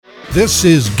This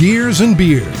is Gears and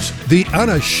Beers, the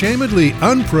unashamedly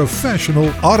unprofessional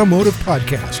automotive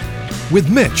podcast with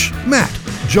Mitch, Matt,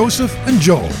 Joseph, and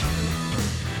Joel.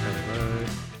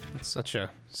 It's such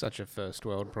a first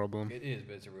world problem. It is,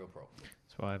 but it's a real problem.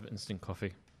 That's why I have instant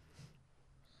coffee.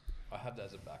 I have that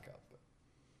as a backup.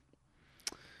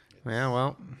 But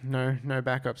Well, no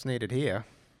backups needed here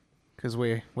because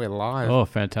we're live. Oh,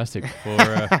 fantastic.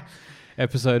 For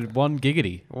episode 1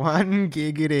 giggity. 1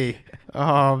 giggity.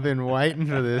 Oh, I've been waiting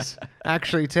for this.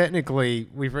 Actually, technically,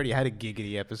 we've already had a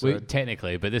giggity episode.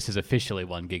 Technically, but this is officially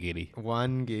 1 giggity.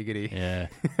 1 giggity. Yeah.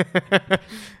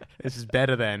 This is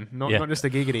better than. Not just a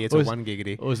giggity, it's Or a is- 1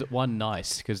 giggity. Or was it 1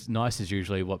 nice? Because nice is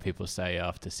usually what people say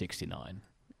after 69.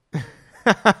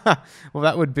 Well,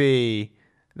 that'd be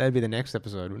the next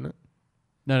episode, wouldn't it?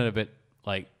 No, but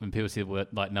like when people see the word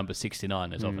like number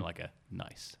 69, it's often like a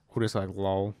nice. Or just like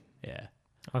lol. Yeah.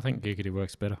 I think giggity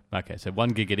works better. Okay, so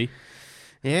 1 giggity.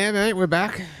 Yeah, mate, we're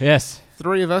back. Yes.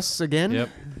 3 of us again. Yep.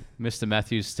 Mr.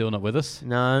 Matthews still not with us.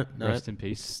 No. Rest in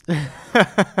peace.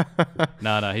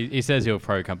 No, he says he'll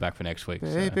probably come back for next week.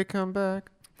 So. Baby, come back.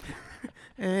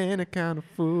 And a kind of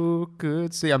fool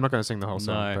could see. I'm not going to sing the whole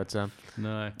song, No. but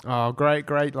No. oh, great,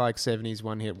 like 70s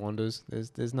one-hit wonders.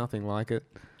 There's nothing like it.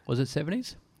 Was it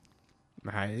 70s?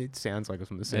 Hey, it sounds like it's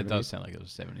from the 70s. It does sound like it was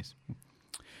 70s.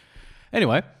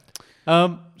 Anyway,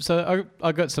 so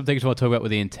I got some things I want to talk about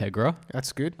with the Integra.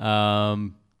 That's good.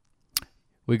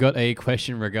 We got a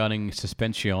question regarding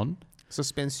suspension,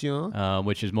 Suspension.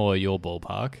 which is more your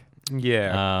ballpark.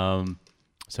 Yeah.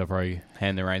 So I'll probably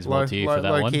hand the reins more to you for that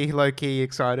one. Low key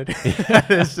excited.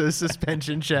 There's a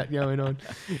suspension chat going on,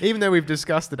 even though we've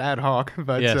discussed it ad hoc.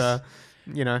 But Yes.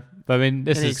 But But I mean,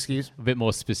 this any is excuse. a bit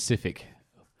more specific.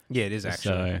 Yeah, it is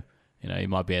actually. So, you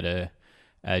might be able to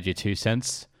add your 2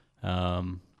 cents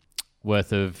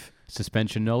worth of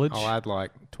suspension knowledge. I'll add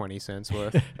like 20 cents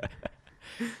worth.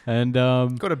 And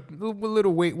Got a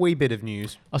little wee bit of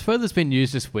news. I suppose there's been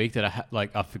news this week that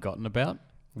I've forgotten about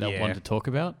that I Yeah. wanted to talk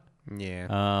about.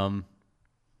 Yeah.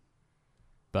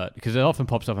 But because it often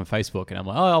pops up on Facebook and I'm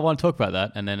like, oh, I want to talk about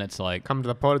that. And then it's like, Come to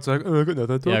the pod, it's like, oh, I got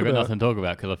nothing to talk I've got about. nothing to talk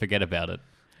about because I forget about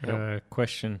it.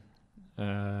 Question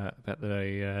about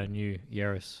the new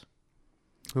Yaris.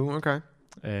 Oh, okay.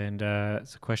 And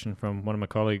it's a question from one of my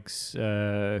colleagues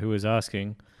who was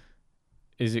asking,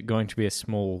 is it going to be a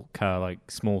small car, like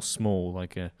small,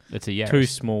 like It's a Yaris. too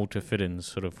small to fit in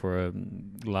sort of for a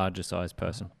larger sized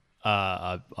person?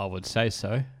 I would say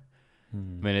so. I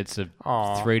mean, it's a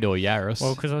Aw. 3-door Yaris.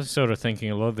 Well, because I was sort of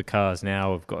thinking a lot of the cars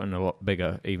now have gotten a lot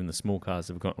bigger. Even the small cars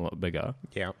have gotten a lot bigger.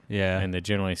 Yeah. yeah. And they're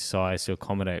generally sized to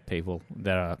accommodate people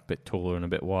that are a bit taller and a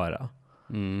bit wider.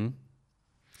 Mm.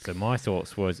 So my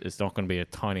thoughts was it's not going to be a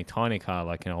tiny car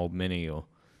like an old Mini or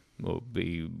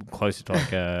be closer to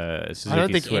like a Suzuki I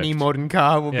don't think Swift. any modern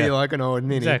car will be Yeah. like an old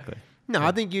Mini. Exactly. No,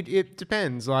 I think it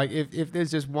depends. Like if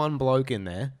there's just one bloke in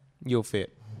there, you'll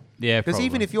fit. Yeah, Because probably.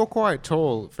 even if you're quite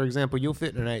tall, for example, you'll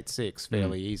fit in an 8.6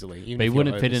 fairly easily. Even But if you you're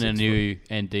wouldn't fit over in a 6 new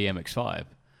ND MX-5.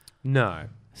 No.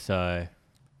 So,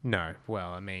 No.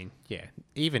 Well, I mean, yeah.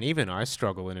 Even I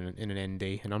struggle in an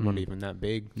ND, and I'm not even that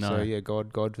big. No. So yeah,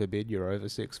 God forbid you're over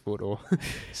 6 foot or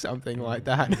something like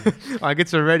that. Like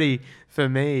it's already for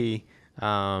me.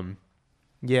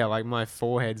 Yeah, like my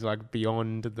forehead's like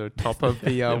beyond the top of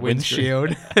the The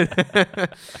windshield.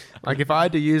 Like if I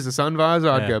had to use the sun visor,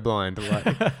 I'd Yeah. go blind.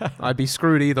 Like, I'd be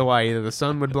screwed either way. Either the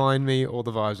sun would blind me or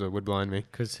the visor would blind me.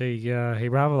 Because he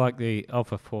rather liked the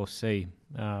Alpha 4C.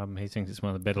 He thinks it's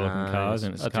one of the better looking cars,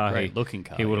 and it's that's a car a great looking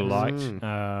car. he would have yes.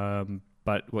 liked.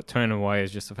 But what turned him away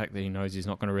is just the fact that he knows he's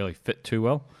not going to really fit too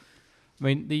well. I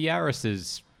mean, the Yaris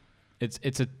is...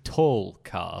 It's a tall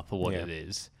car for what Yeah. it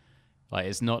is. Like,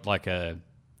 it's not like a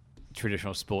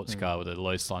traditional sports car with a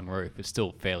low-slung roof. It's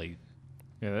still fairly...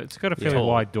 Yeah, it's got a fairly Tall.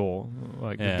 wide door,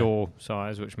 like Yeah. the door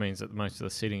size, which means that most of the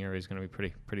seating area is going to be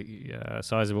pretty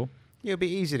sizable. Yeah, it'll be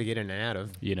easy to get in and out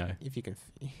of if you can.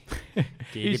 Easy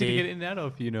to Giggity. get in and out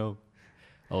of,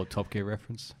 Old Top Gear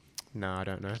reference. No, I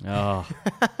don't know. Oh.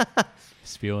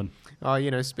 Spewing.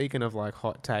 Oh, speaking of like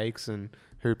hot takes and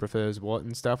who prefers what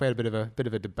and stuff, we had a bit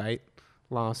of a debate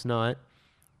last night.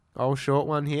 Old short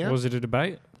one here. Was it a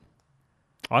debate?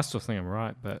 I still think I'm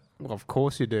right, but Well, of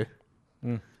course you do.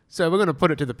 Mm. So we're going to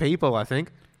put it to the people, I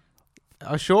think.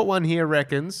 A short one here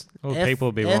reckons people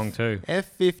will be wrong too.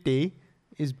 F50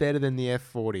 is better than the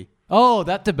F40. Oh,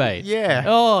 that debate. Yeah.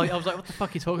 Oh, I was like, what the fuck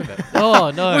are you talking about?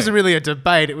 Oh, no. It wasn't really a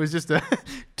debate. It was just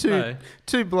No.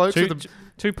 two blokes with a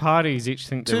Two parties each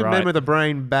think two they're men right. with a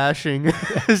brain bashing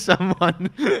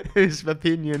someone whose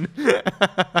opinion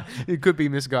it could be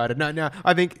misguided. No,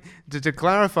 I think to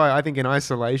clarify, I think in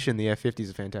isolation the F50 is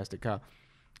a fantastic car.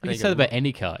 You can say that about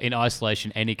any car. In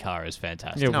isolation, any car is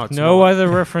fantastic. Yeah, No, with it's no not. other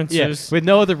Yeah, references. with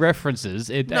no other references,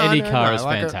 any car is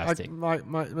Like fantastic.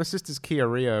 my sister's Kia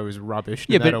Rio is rubbish,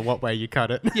 no Yeah, but- matter what way you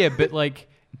cut it. Yeah, but like,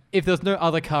 if there's no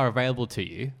other car available to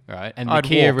you, right, and the I'd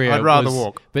Kia walk. Rio I'd rather was,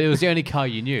 walk. but it was the only car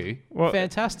you knew, Well-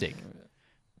 fantastic,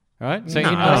 right? So No,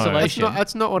 in that's isolation,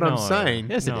 That's not what I'm No. saying.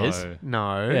 yes, it is.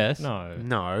 No. Yes, No.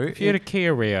 No. If you had a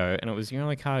Kia Rio and it was the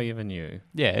only car you ever knew,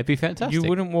 yeah, it'd be fantastic. you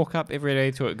wouldn't walk up every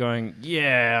day to it going,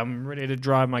 "Yeah, I'm ready to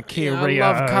drive my Kia Yeah, Rio."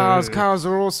 I love cars. Cars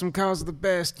are awesome. Cars are the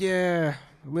best. Yeah.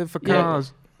 Live for Yeah.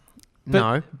 cars. But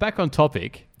No. back on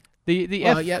topic, the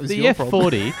Well, F yeah, it was the your problem.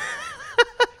 F40,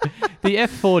 the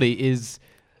F40 is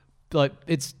like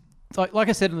it's like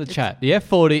I said in the chat, the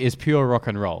F40 is pure rock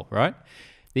and roll, right?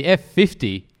 The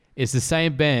F50 is the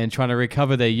same band trying to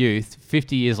recover their youth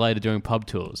 50 years later doing pub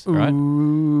tours, right?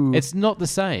 It's not the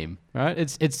same, right?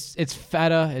 It's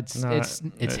fatter,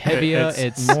 it's heavier,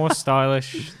 it's more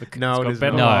stylish. No, it's it got is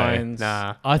better not. lines.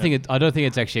 Nah. I don't think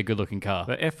it's actually a good looking car.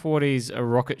 The F40's a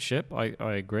rocket ship. I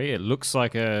agree. It looks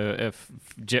like a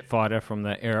jet fighter from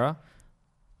that era,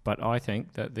 but I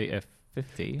think that the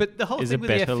F50 But the whole is thing a with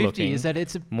the better F50 looking, is that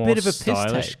it's a more bit of a piss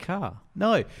stylish take. car.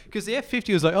 No, because the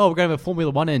F50 was like, oh, we're going to have a Formula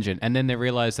 1 engine. And then they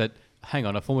realized that, hang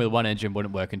on, a Formula 1 engine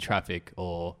wouldn't work in traffic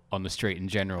or on the street in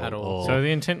general. At all. So the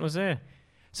intent was there.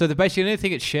 So basically, the only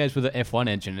thing it shares with the F1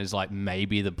 engine is like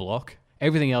maybe the block.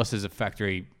 Everything else is a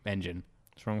factory engine.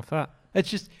 What's wrong with that? It's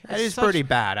just... That it's is pretty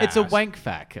badass. It's a wank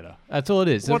factor. That's all it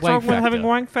is. It's What's a wank wrong with factor. having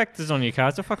wank factors on your car?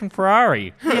 It's a fucking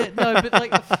Ferrari. Yeah, no, but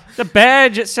like... The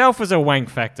badge itself is a wank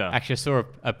factor. Actually, I saw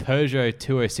a Peugeot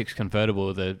 206 convertible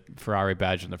with a Ferrari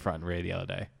badge on the front and rear the other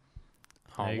day.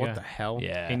 Oh, There you what go. the hell?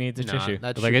 Yeah. He needs a Nah, tissue.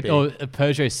 that Like should be. a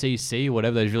Peugeot CC or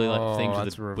whatever, those really like things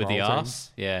that's with the revolting.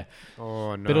 arse. Yeah.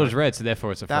 Oh, no. But it was red, so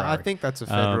therefore it's a That, Ferrari. I think that's a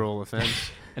federal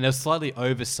offense. And they're slightly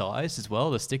oversized as well,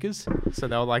 the stickers. So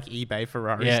they were like eBay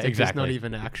Ferrari Yeah, stickers, not exactly.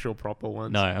 even actual proper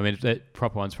ones. No, I mean, the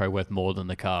proper one's probably worth more than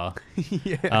the car.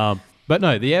 Yeah. But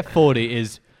no, the F40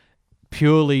 is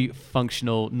purely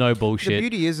functional, no The bullshit.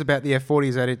 beauty is about the F40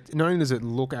 is that it not only does it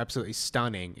look absolutely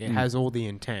stunning, it has all the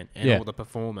intent and Yeah. all the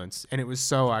performance, and it was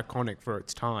so iconic for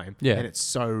its time. Yeah. And it's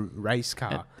so race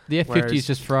car. The F50 Whereas is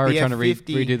just Ferrari the trying to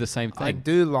F50 redo the same I thing.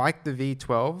 do like the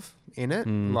V12 in it.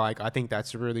 Like, I think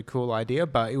that's a really cool idea,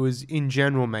 but it was in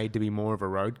general made to be more of a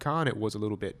road car, and it was a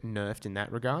little bit nerfed in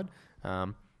that regard.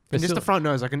 And just still- the front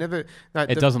nose, I can never. No,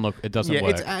 It doesn't work. Yeah,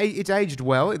 It's it's aged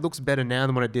well. It looks better now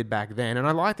than what it did back then, and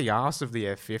I like the arse of the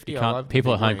F50. You I can't, love the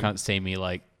people at home green. can't see me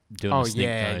like doing Oh a sneak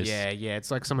yeah, nose. yeah. It's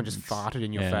like someone just farted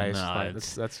in your yeah, face. no, Like,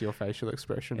 it's- that's your facial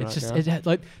expression It's right just now.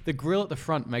 like the grill at the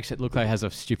front makes it look like it has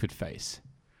a stupid face.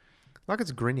 Like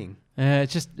it's grinning.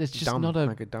 It's just Dumb, not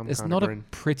like a dumb it's kind not of a grin.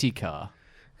 pretty car.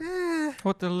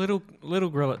 What, the little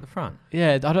grill at the front?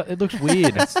 Yeah, it looks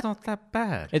weird. It's not that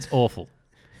bad. It's awful.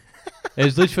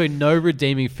 There's literally no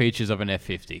redeeming features of an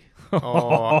F50.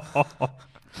 Oh.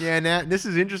 Yeah, now this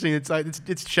is interesting. It's like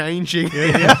it's changing.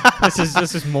 this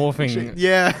is morphing.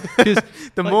 Yeah. 'Cause,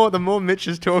 the more Mitch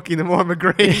is talking, the more I'm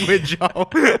agreeing with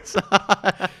Joel.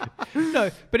 no,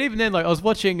 but even then, like I was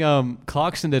watching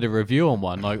Clarkson did a review on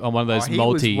one, like on one of those he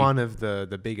multi. was one of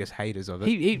the biggest haters of it.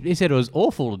 He said it was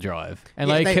awful to drive, and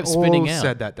Yeah, like they it kept spinning all out.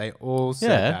 said that. They all said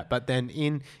Yeah. that. But then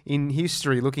in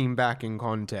history, looking back in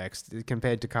context,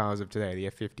 compared to cars of today, the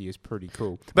F50 is pretty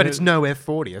cool. But it's no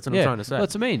F40. That's what I'm trying to say.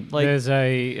 That's what I mean. Like, There's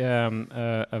a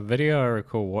video I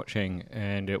recall watching,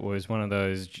 and it was one of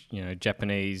those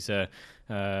Japanese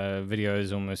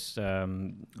videos, almost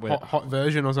where, hot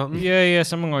version or something. yeah,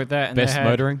 something like that. And best they had,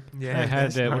 motoring. Yeah, They had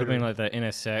best it would have motoring. been like the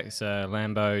NSX,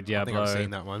 Lambo, I think I've Diablo, seen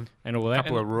that one. and all that.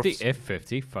 Couple of And the roofs.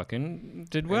 F50 fucking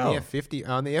did And well. the F50,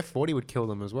 the F40 would kill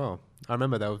them as well. I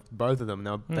remember they were both of them.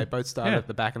 They both started Yeah. at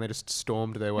the back and they just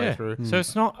stormed their way Yeah. through. So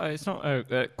it's not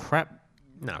a crap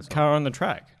No, it's not. car on the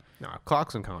track. No,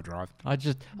 Clarkson can't drive. I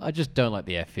just don't like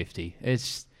the F50.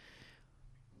 It's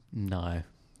no.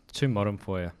 Too modern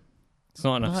for you. It's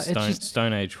not enough No, it's just-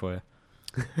 stone age for you.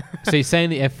 So you're saying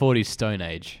the F40 is Stone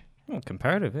Age? Well,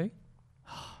 comparatively,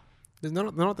 They're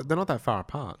not that far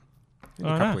apart. In I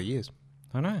a know. couple of years.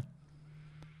 I know,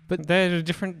 but they're a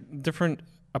different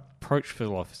approach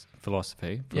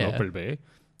philosophy. Yeah. Probably.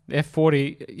 The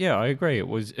F40, yeah, I agree. It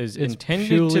was It's intended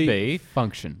to purely be.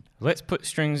 function. Let's put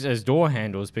strings as door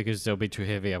handles because they'll be too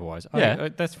heavy otherwise. Yeah.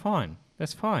 That's fine.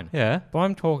 That's fine. Yeah. But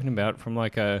I'm talking about from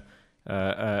like a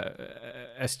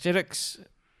aesthetics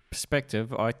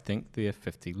perspective. I think the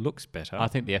F50 looks better. I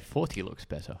think the F40 looks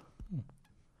better.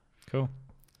 Cool.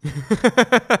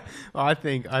 I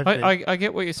think. I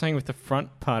get what you're saying with the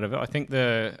front part of it. I think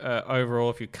the overall,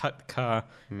 if you cut the car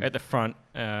at the front,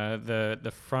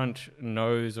 the front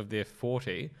nose of the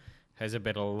F40 has a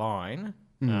better line.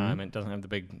 It doesn't have the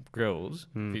big grills.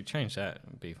 If you change that,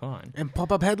 it'd be fine. And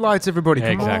pop-up headlights, everybody.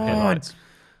 Come exactly. on. Headlights.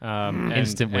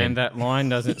 Instant win. And that line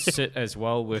doesn't sit as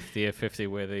well with the F50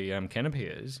 where the canopy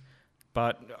is.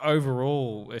 But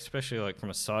overall, especially like from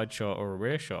a side shot or a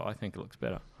rear shot, I think it looks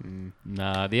better.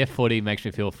 Nah, the F40 makes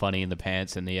me feel funny in the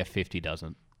pants, and the F50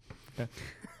 doesn't.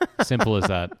 Simple as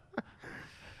that.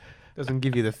 Doesn't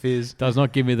give you the fizz. Does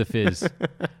not give me the fizz.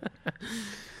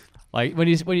 Like when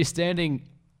you're standing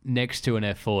next to an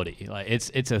F40, like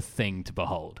it's a thing to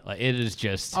behold. Like it is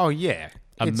just Oh, yeah.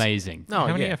 amazing. No, How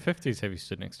many yeah. F50s have you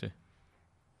stood next to?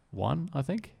 One, I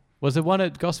think. Was there one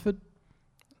at Gosford?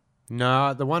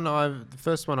 No, the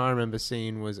first one I remember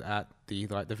seeing was at the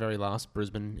very last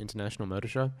Brisbane International Motor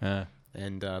Show,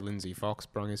 and Lindsay Fox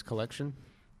brought his collection.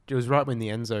 It was right when the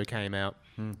Enzo came out,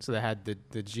 so they had the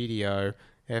GDO,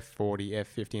 F40,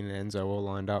 F50, and Enzo all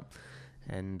lined up,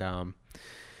 and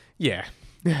yeah.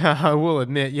 I will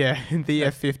admit, the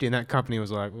F50 and that company was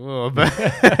like, oh, but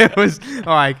it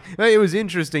was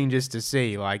interesting just to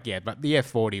see, but the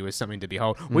F40 was something to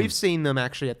behold. We've seen them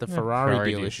actually at the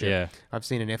Ferrari dealership. Yeah. I've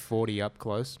seen an F40 up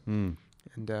close, and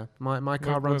my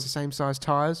car runs the same size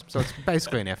tires, so it's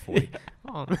basically an F40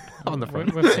 on the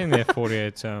front. We've seen the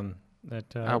F40 at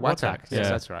Watak. Yes,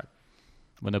 that's right.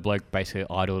 When the bloke basically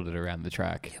idled it around the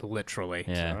track. Literally.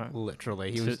 Yeah. Right.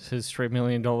 Literally. He His was. $3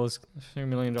 million car.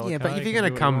 Yeah, but if he you're can going to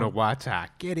do come what to he wants. Watak,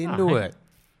 get into hey. it.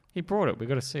 He brought it. We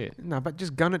got to see it. No, but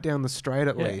just gun it down the straight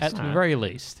at least. At the very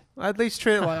least. At least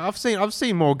treat it like I've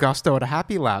seen more gusto at a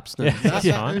Happy Laps than That's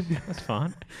fine. That's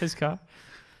fine. His car.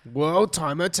 World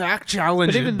Time Attack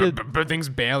Challenge. But even but things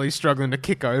barely struggling to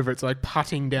kick over. It's like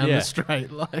putting down Yeah. the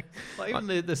straight. Like Even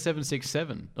the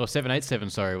 767 or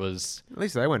 787, sorry, was at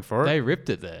least they went for it. they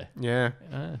ripped it there. Yeah.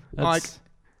 Like That's-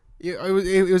 yeah,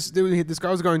 it was this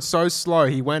guy was going so slow.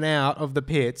 He went out of the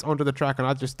pits onto the track, and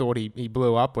I just thought he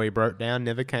blew up or he broke down,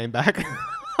 never came back.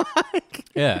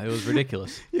 yeah, it was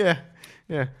ridiculous. Yeah.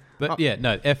 But yeah,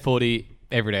 no, F40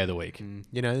 every day of the week.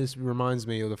 You know, this reminds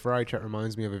me, or the Ferrari chat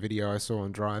reminds me of a video I saw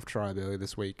on Drive Tribe earlier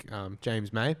this week.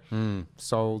 James May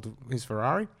sold his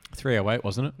Ferrari, 308,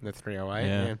 wasn't it? the 308.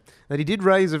 Yeah. Yeah. That he did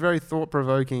raise a very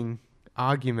thought-provoking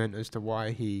argument as to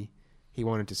why he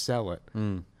wanted to sell it.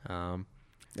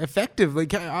 Effectively,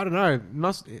 I don't know,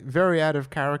 very out of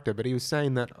character, but he was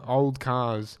saying that old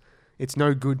cars, it's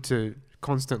no good to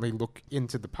constantly look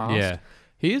into the past. Yeah.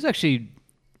 He is actually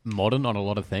modern on a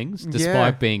lot of things, despite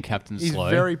Yeah. being Captain He's Slow.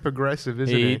 very progressive,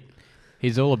 isn't he?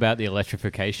 He's all about the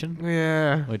electrification,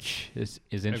 Yeah. which is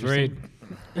interesting.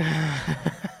 Agreed.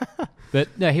 But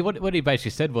no, what he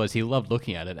basically said was he loved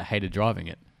looking at it, hated driving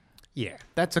it. Yeah,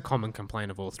 that's a common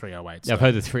complaint of all 308s. I've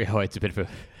heard the 308's a bit of a...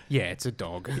 Yeah, it's a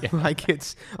dog.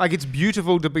 It's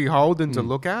beautiful to behold and to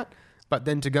look at, but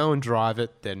then to go and drive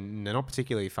it, then they're not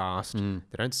particularly fast.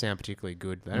 They don't sound particularly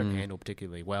good. They don't handle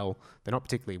particularly well. They're not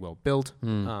particularly well built.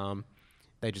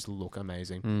 They just look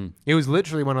amazing. It was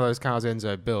literally one of those cars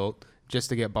Enzo built just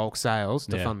to get bulk sales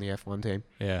to Yeah. fund the F1 team.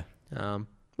 Yeah.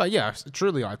 But yeah, it's a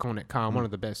truly iconic car. One of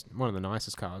the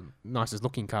nicest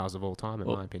looking cars of all time, in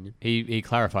my opinion. He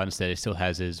clarified instead he still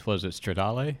has his, what was it,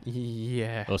 Stradale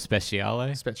Yeah. or Speciale?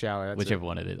 Speciale, that's Whichever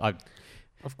one it is.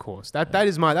 Of course,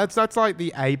 that's like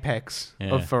the apex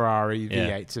Yeah. of Ferrari Yeah.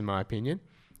 V8s in my opinion.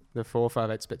 The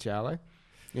 458 Speciale.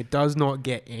 It does not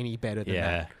get any better than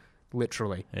Yeah. that.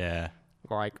 Literally, Yeah.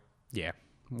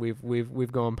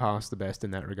 we've gone past the best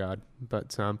in that regard.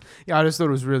 But I just thought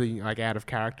it was really out of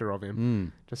character of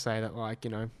him to say that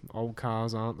old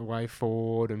cars aren't the way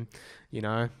forward, and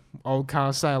old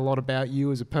cars say a lot about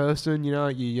you as a person. You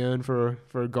yearn for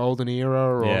a golden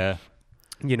era, or Yeah.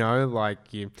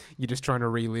 you're just trying to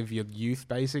relive your youth,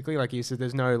 basically. Like you said,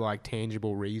 there's no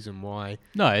tangible reason why.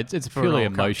 No, it's a For an purely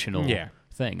old car. emotional Yeah.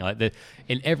 thing.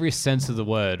 In every sense of the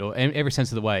word, or in every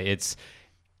sense of the way, it's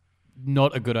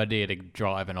not a good idea to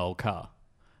drive an old car.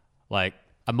 Like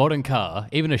a modern car,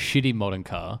 even a shitty modern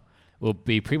car, will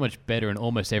be pretty much better in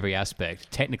almost every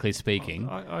aspect, technically speaking.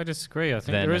 I disagree. I think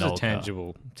Than there is an a old car.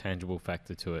 tangible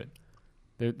factor to it.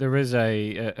 There is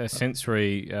a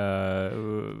sensory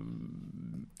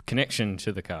connection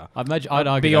to the car. I'd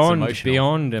argue that's emotional.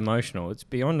 Beyond emotional. It's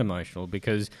beyond emotional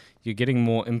because you're getting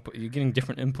more input. You're getting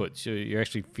different inputs. You're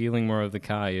actually feeling more of the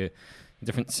car. You're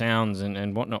different sounds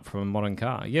and whatnot from a modern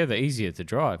car. Yeah, they're easier to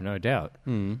drive, no doubt.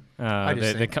 I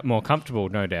just They're more comfortable,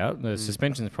 no doubt. The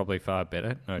suspension's probably far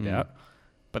better, no doubt.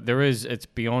 But it's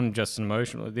beyond just an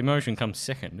emotion. The emotion comes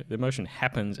second. The emotion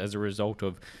happens as a result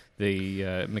of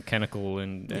the mechanical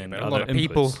and But other a lot of inputs.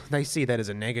 people, they see that as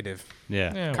a negative.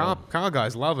 Yeah. Yeah, Car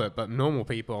guys love it, but normal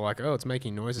people are like, oh, it's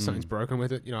making noise or something's broken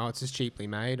with it. You know, it's just cheaply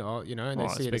made, or and they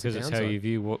see it's it because as a it's how downside. you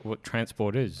view what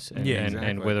transport is, and, Yeah, and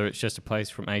exactly. whether it's just a place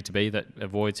from A to B that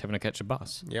avoids having to catch a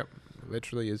bus. Yep,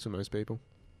 literally is for most people.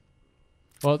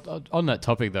 Well, on that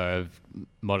topic though of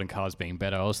modern cars being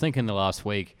better, I was thinking the last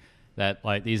week that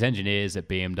like these engineers at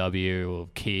BMW or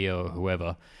Kia or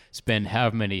whoever spend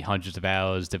however many hundreds of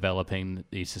hours developing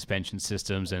these suspension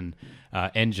systems and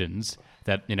engines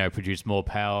that produce more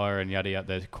power and yada yada.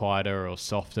 They're quieter or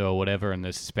softer or whatever, and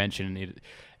the suspension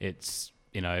it's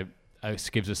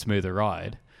gives a smoother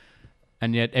ride,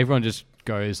 and yet everyone just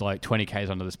goes like 20 k's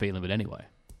under the speed limit anyway.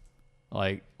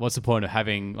 Like, what's the point of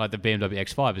having, like, the BMW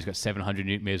X5 has got 700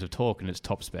 newton meters of torque and it's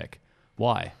top spec?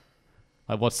 Why?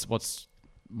 Like, what's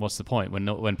the point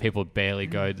when people barely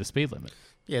go the speed limit?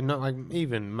 Yeah, not like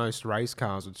even most race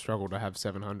cars would struggle to have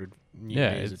 700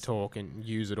 newton meters of torque and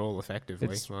use it all effectively.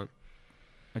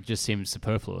 It just seems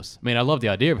superfluous. I mean, I love the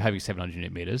idea of having 700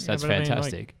 newton meters. That's but I mean,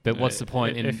 fantastic. But what's the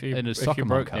point in a soccer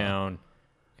mode car?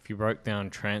 If you broke down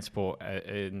transport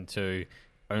into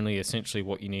only essentially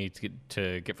what you need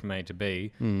to get from A to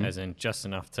B, as in just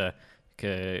enough to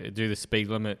do the speed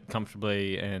limit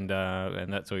comfortably, and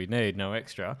that's all you need, no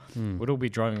extra, we'd all be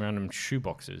driving around in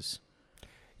shoeboxes.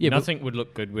 Yeah, nothing would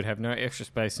look good. We'd have no extra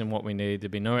space in what we need.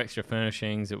 There'd be no extra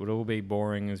furnishings. It would all be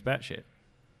boring as batshit.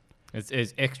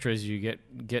 It's extra as you get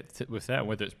with that,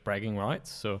 whether it's bragging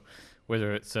rights or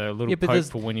whether it's a little poke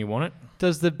for when you want it.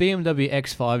 Does the BMW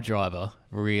X5 driver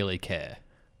really care?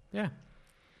 Yeah.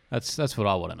 That's what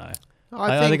I want to know.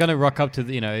 I Are they going to rock up to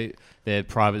their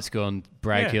private school and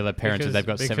brag to their parents that they've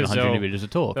got 700 newton-meters of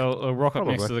torque? They'll rock up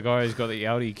next to the guy who's got the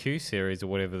Audi Q series or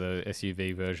whatever the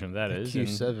SUV version of that is.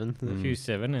 Q7.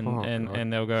 Q7,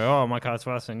 and they'll go, oh, my car's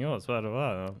faster than yours, blah, blah,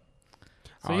 blah.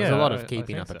 So there's a lot of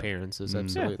keeping up appearances,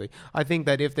 absolutely. I think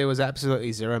that if there was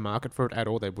absolutely zero market for it at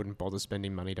all, they wouldn't bother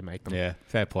spending money to make them. Yeah,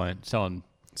 fair point.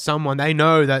 Someone they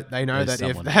know that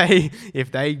someone.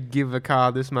 if they give a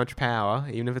car this much power,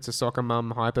 even if it's a soccer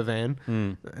mum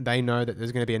hypervan, they know that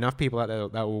there's going to be enough people out there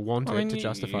that will want it to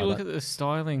justify you look that. at the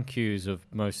styling cues of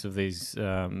most of these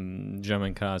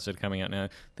German cars that are coming out now.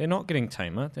 They're not getting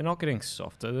tamer. They're not getting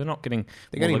softer. They're not getting.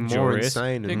 They're getting more luxurious.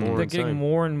 insane and more They're insane. getting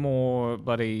more and more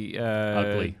bloody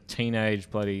ugly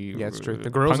teenage bloody. Yeah, it's true. The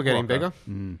grills are getting bigger.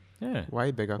 Yeah,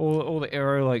 way bigger. All the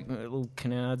aero little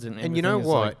canards and you know everything is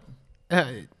what? like-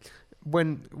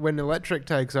 When electric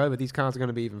takes over, these cars are going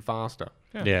to be even faster.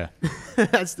 Yeah.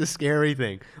 That's the scary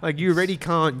thing. Like, you already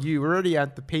already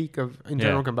at the peak of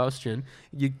internal combustion.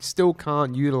 You still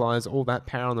can't utilize all that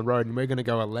power on the road, and we're going to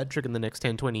go electric in the next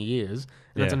 10, 20 years.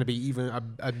 And that's going to be even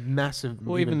a massive,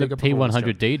 Well, even the bigger performance jump.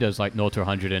 P100D does like 0 to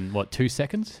 100 in, 2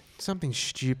 seconds? Something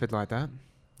stupid like that.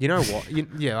 You know what?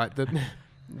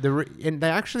 Like and they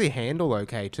actually handle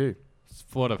okay too.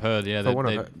 For what I've heard, yeah,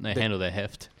 they handle their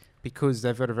heft. Because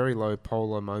they've got a very low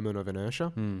polar moment of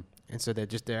inertia. And so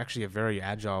they're actually a very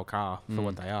agile car for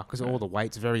what they are. Because all the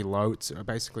weight's very low. It's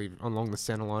basically along the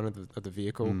center line of the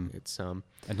vehicle. It's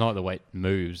It's not like the weight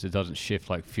moves. It doesn't shift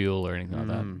like fuel or anything like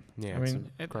that. Yeah, I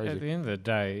mean, at the end of the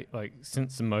day, like,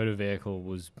 since the motor vehicle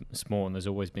was small, there's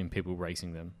always been people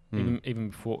racing them, even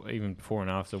before and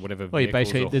after, whatever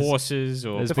vehicles or horses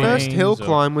or the first hill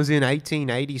climb was in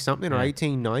 1880 something or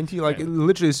 1890. Like,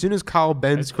 literally, as soon as Carl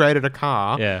Benz created a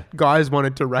car, guys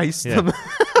wanted to race them,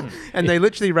 and they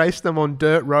literally raced them on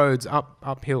dirt roads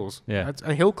up hills. Yeah,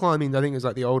 hill climbing, I think, is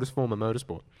like the oldest form of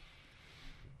motorsport.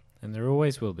 And there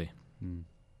always will be.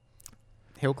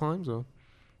 Hill climbs, or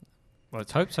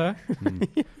let's hope so.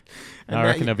 I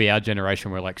reckon it'll be our generation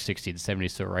where like 60s,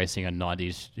 70s still racing on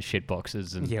 90s shit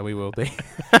boxes. And yeah, we will be.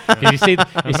 you see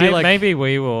like, maybe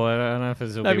we will. I don't know if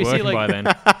this will be working by then.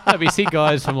 We see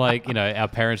guys from like our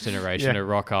parents' generation who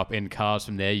rock up in cars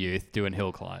from their youth doing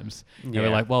hill climbs. And we're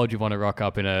like, why would you want to rock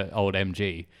up in an old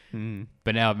MG?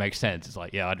 But now it makes sense. It's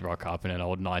like, I'd rock up in an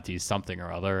old 90s something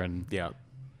or other and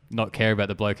not care about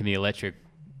the bloke in the electric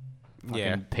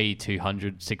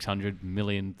P200, 600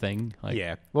 million thing.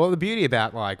 Like, well, the beauty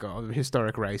about like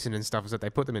historic racing and stuff is that they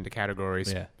put them into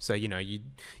categories. Yeah. So you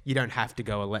don't have to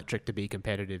go electric to be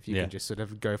competitive. You can just sort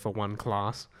of go for one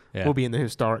class. Yeah. We'll be in the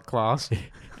historic class,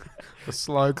 the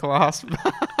slow class.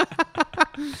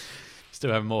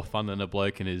 Still having more fun than a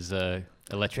bloke in his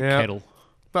electric kettle.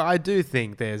 But I do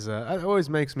think it always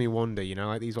makes me wonder,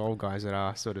 like these old guys that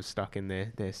are sort of stuck in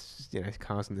their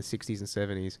cars in the 60s and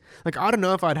 70s. Like, I don't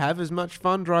know if I'd have as much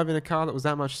fun driving a car that was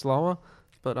that much slower,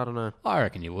 but I don't know. I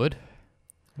reckon you would.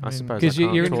 I suppose because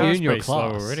you're in your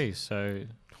slow class already. So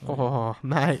Oh,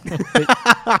 mate.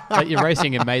 Like you're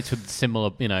racing in mates with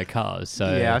similar, cars.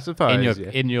 So Yeah, I suppose, in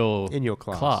your yeah. in your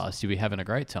class. class, you'll be having a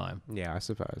great time. Yeah, I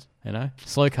suppose.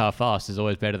 Slow car fast is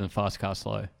always better than fast car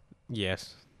slow.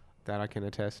 Yes, that I can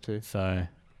attest to. So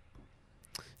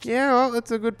Yeah, well,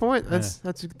 that's a good point. That's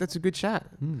a good chat.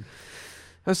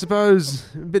 I suppose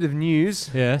a bit of news.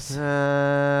 yes, We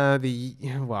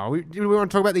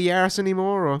want to talk about the Yaris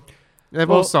anymore, or they've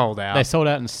all sold out. they sold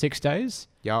out in 6 days.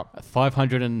 Yup.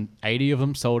 580 of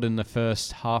them sold in the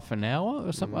first half an hour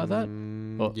or something like that.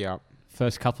 Or Yep.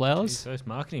 first couple hours. Those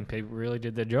marketing people really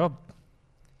did their job.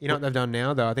 You know what they've done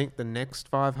now, though? I think the next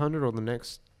 500 or the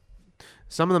next...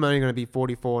 Some of them are only going to be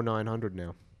 44,900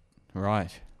 now.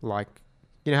 Right. Like,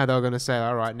 you know how they were going to say,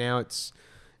 all right, now it's...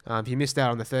 if you missed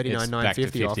out on the It's back to 39,950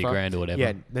 50 offer, grand or whatever.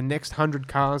 yeah, the next 100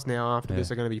 cars now after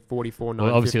this are going to be 44,950.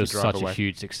 Well, obviously, it was drive such away. a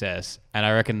huge success, and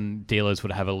I reckon dealers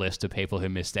would have a list of people who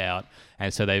missed out,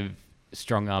 and so they've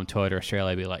strong-armed Toyota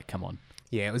Australia be like, "Come on."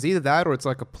 Yeah, it was either that or it's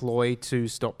like a ploy to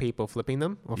stop people flipping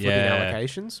them or flipping Yeah.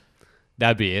 allocations.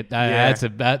 That'd be it. Yeah.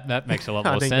 That makes a lot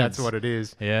more I think sense. that's what it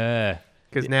is. Yeah,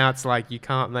 Because now it's like you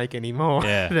can't make any more.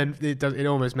 Yeah. Then it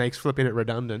almost makes flipping it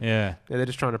redundant. yeah. Yeah, they're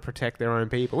just trying to protect their own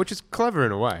people, which is clever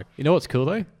in a way. You know what's cool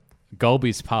though?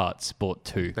 Golby's Parts bought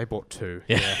 2. They bought 2.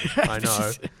 Yeah. I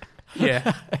know.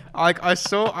 Yeah, I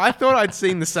thought I'd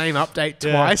seen the same update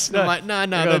Yeah. twice. And No, I'm like, no,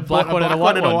 got they a black bought one and a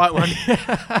one and a white white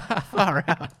one. Far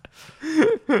out.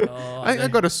 I think they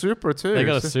got a Supra too. They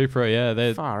got a so Supra. Yeah,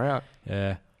 they. far out.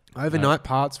 Yeah. Overnight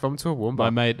parts from Toowoomba. My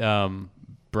mate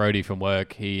Brody from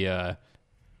work, he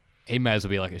may as well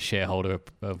be like a shareholder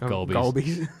of Golby's.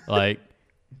 Golby's. Like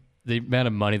the amount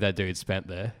of money that dude spent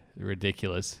there,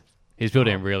 ridiculous. He's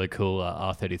building a really cool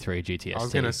R33 GTS. I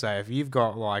was going to say, if you've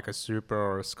got like a Supra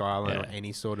or a Skyline or Yeah.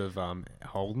 any sort of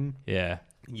Holden, Yeah,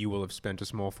 you will have spent a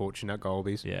small fortune at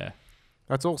Golby's. yeah.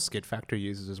 That's all Skid Factory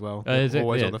uses as well. Oh, is They're it?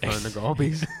 always Yeah. on the phone to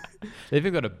Golby's. They've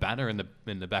even got a banner in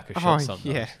the back of Oh, shops sometimes.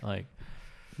 yeah. Like,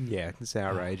 Yeah, it's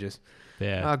outrageous.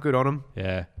 yeah, Good on them.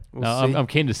 yeah. We'll No, see. I'm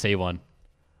keen to see one. I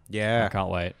Yeah. can't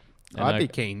wait. And I'd I- be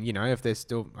keen, if they're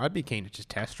still... I'd be keen to just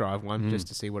test drive one just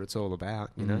to see what it's all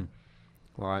about, you know?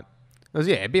 Like... 'cause,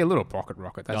 yeah, it'd be a little pocket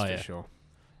rocket, that's Oh, for yeah. sure.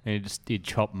 And you'd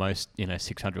chop most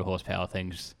 600 horsepower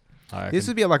things. I reckon. This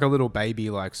would be like a little baby,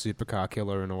 like, supercar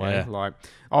killer in a way. Yeah. Like,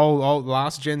 old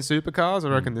last-gen supercars, I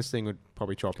reckon this thing would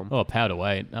probably chop them. Oh, power to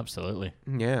weight, absolutely.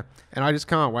 Yeah. And I just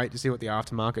can't wait to see what the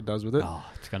aftermarket does with it. Oh,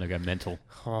 it's gonna go mental.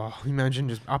 Oh, imagine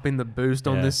just upping the boost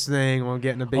on Yeah. this thing while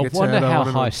getting a I bigger wonder turbo how on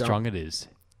it. high strung it is.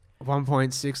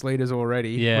 1.6 litres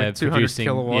already. Yeah, with 200 producing-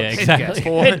 kilowatts. yeah,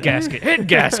 exactly. Head gasket. Head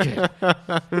gasket.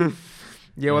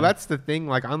 Yeah, well, that's the thing.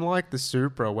 Like, unlike the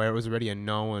Supra, where it was already a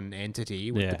known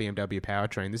entity with Yeah. the BMW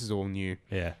powertrain, this is all new.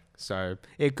 Yeah. So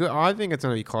I think it's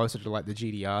going to be closer to like the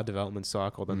GDR development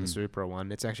cycle than the Supra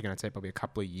one. It's actually going to take probably a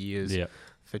couple of years Yeah.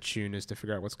 for tuners to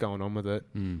figure out what's going on with it.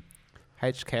 Mm.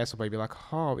 HKS will probably be like,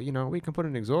 oh, we can put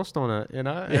an exhaust on it, And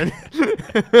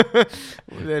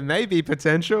there may be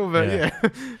potential, but Yeah.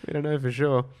 we don't know for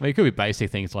sure. Well, it could be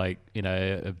basic things like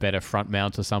a better front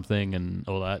mount or something and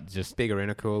all that. Just Bigger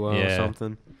intercooler or Yeah.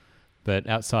 something. but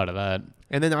outside of that,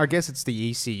 And then I guess it's the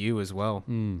ECU as well.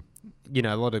 mm,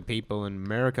 A lot of people in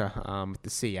America with the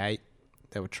C8,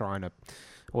 they were trying to,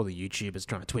 all the YouTubers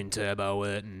trying to twin turbo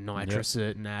it and nitrous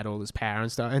it and add all this power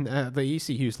and stuff. And the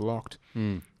ECU's locked.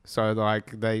 mm, So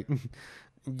like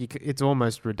it's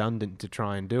almost redundant to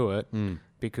try and do it mm,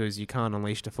 because you can't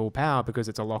unleash the full power because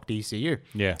it's a locked ECU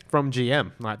yeah. from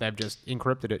GM. Like they've just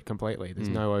encrypted it completely. There's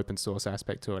no open source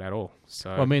aspect to it at all. So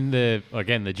Well, I mean, the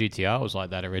GTR was like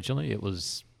that originally. It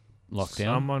was locked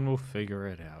down. Someone will figure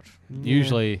it out.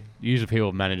 Usually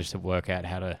people manage to work out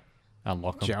how to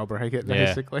unlock them. jailbreak it Yeah.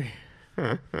 basically.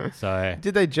 So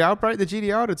Did they jailbreak the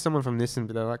GDR? Or did someone from Nissan?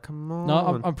 But they're like, come on.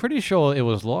 no, I'm pretty sure it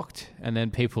was locked, and then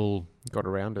people. Got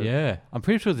around it. Yeah, I'm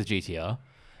pretty sure it was the GTR.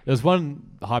 There was one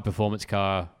high performance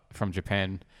car from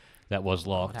Japan that was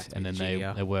That'd locked, have to and be then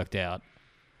GTR. they worked out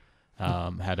how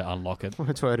to unlock it.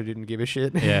 Toyota didn't give a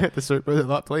shit. Yeah. The Supra, they're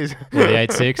like, please. Well, the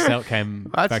 8.6 that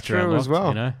came That's factory true unlocked, as well.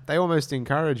 You know, They almost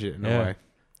encourage it in Yeah. a way,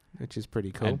 which is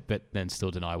pretty cool. but then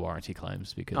still deny warranty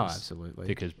claims because Absolutely.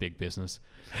 because big business.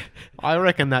 I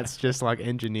reckon that's just like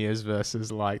engineers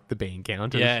versus like the bean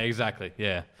counters. Yeah, exactly.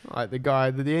 Yeah, Like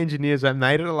the engineers that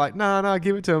made it are like, no,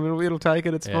 give it to them. It'll take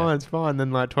it. It's Yeah. fine. It's fine.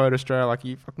 Then like Toyota Australia, like, are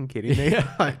you fucking kidding me?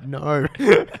 Like, no.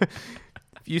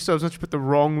 If you so much put the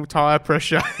wrong tire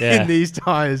pressure Yeah. in these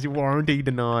tires, your warranty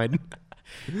denied.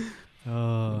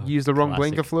 Use the wrong classic.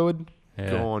 blinker fluid.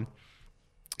 Yeah. Gone.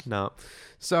 No.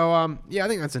 So I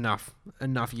think that's enough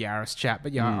Yaris chat.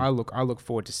 But yeah, I look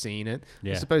forward to seeing it.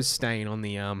 Yeah. I suppose staying on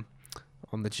the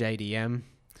JDM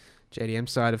JDM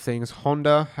side of things,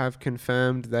 Honda have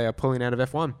confirmed they are pulling out of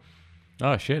F1.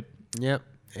 Oh shit. Yep.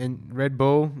 And Red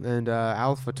Bull and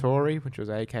AlphaTauri, which was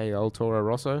AK Old Toro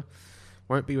Rosso,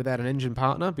 won't be without an engine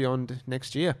partner beyond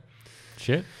next year.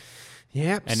 Shit.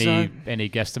 Yep. Any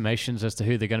guesstimations as to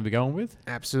who they're going to be going with?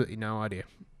 Absolutely no idea.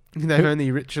 They've only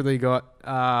literally got,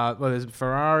 there's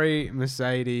Ferrari,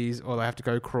 Mercedes, or they have to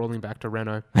go crawling back to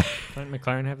Renault. Don't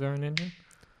McLaren have their own engine?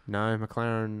 No,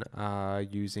 McLaren are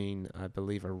using, I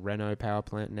believe, a Renault power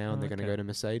plant now, and they're going to go to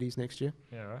Mercedes next year.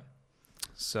 Yeah, right.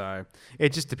 So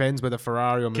it just depends whether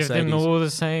Ferrari or Give Mercedes. them all the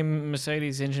same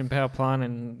Mercedes engine power plant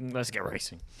and let's get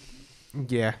racing.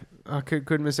 Yeah.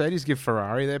 Could Mercedes give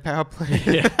Ferrari their power plant?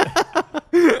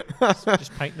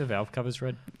 Just paint the valve covers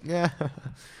red. Yeah.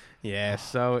 Yeah,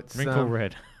 so it's... Wrinkle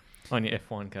red on your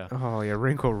F1 car. Oh, yeah,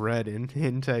 wrinkle red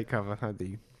intake cover. That'd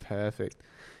be perfect.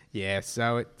 Yeah,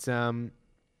 so it's...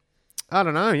 I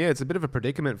don't know. Yeah, it's a bit of a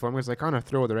predicament for them because they kind of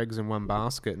throw all their eggs in one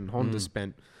basket, and Honda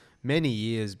spent many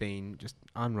years being just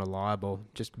unreliable,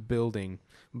 just building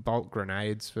bolt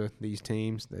grenades for these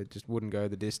teams. They just wouldn't go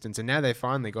the distance. And now they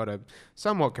finally got a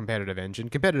somewhat competitive engine,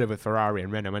 competitive with Ferrari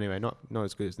and Renault anyway, not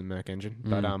as good as the Merc engine.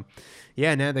 But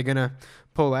yeah, now they're going to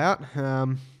pull out.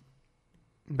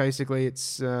 Basically,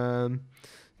 it's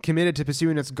committed to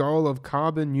pursuing its goal of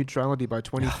carbon neutrality by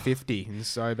 2050. And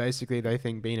so basically they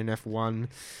think being an F1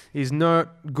 is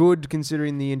not good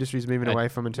considering the industry's moving away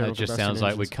from internal It just combustion sounds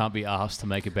like we engines. can't be asked to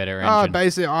make a better engine.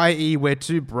 Basically, i.e. we're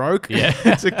too broke Yeah.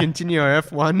 to continue our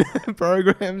F1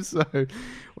 program. So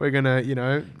we're going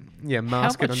to,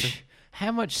 mask it under...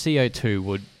 How much CO2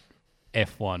 would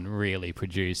F1 really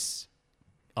produce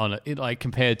on it, like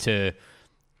compared to,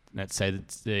 let's say,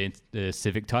 the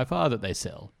Civic Type R that they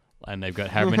sell? And they've got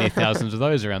how many thousands of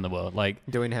those around the world? Like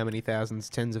doing how many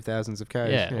thousands, tens of thousands of Ks.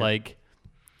 yeah, like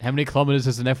how many kilometers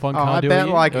does an F1 car I do? bet a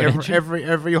year? like Or an engine?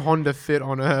 every Honda Fit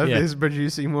on Earth Yeah. is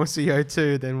producing more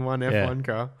CO2 than one Yeah. F1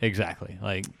 car. Exactly.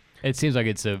 Like it seems like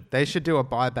it's a They should do a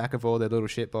buyback of all their little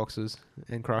shit boxes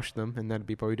and crush them, and that'd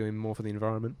be probably doing more for the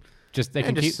environment. just they And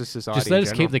can just keep the society just let in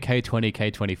us keep general. the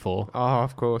K20, K24. Oh,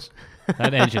 of course.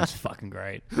 That engine's fucking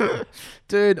great.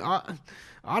 Dude,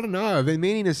 I don't know. I've been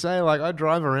meaning to say, like, I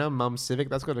drive around Mum's Civic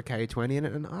that's got a K20 in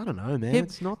it, and I don't know, man. Yeah.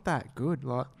 It's not that good.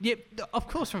 Like, Yeah, of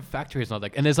course from factory it's not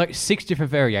like, and there's like 6 different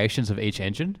variations of each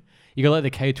engine. You got like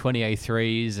the K20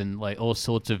 A3s and like all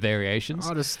sorts of variations.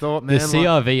 I just thought, The man, like,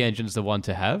 CRV engine's the one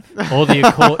to have, or the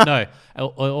Accord. No,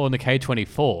 or on the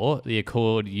K24, the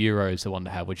Accord Euro is the one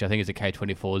to have, which I think is a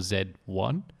K24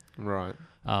 Z1. right.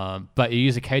 But you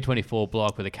use a K24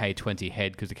 block with a K20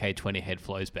 head because the K20 head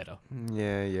flows better.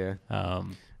 Yeah. I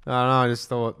Um, don't know. I just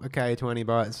thought a K20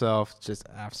 by itself, just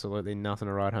absolutely nothing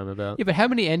to write home about. yeah, but how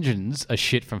many engines are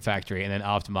shit from factory and then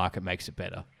aftermarket makes it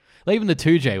better? Like even the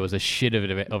 2J was a shit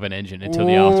of an engine until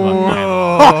the aftermarket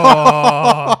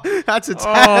came along. That's a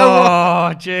terrible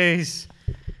Oh, jeez.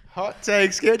 hot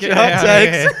takes. Get your Get hot out of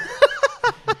takes.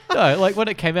 here. No, like when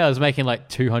it came out, it was making like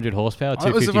 200 horsepower,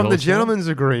 That was 250 from the horsepower. gentleman's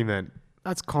agreement.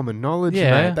 That's common knowledge,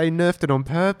 Yeah. mate. They nerfed it on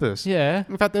purpose. Yeah.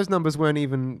 In fact, those numbers weren't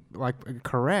even like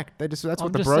correct. That's what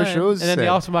I'm the just saying. brochures And then said.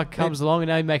 the aftermarket comes along and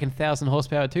now you're making 1,000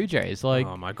 horsepower 2Js. Like,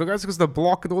 Oh my god, that's because the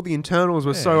block and all the internals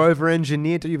were so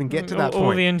over-engineered to even get to that all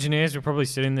point. the engineers were probably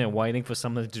sitting there waiting for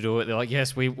someone to do it. They're like,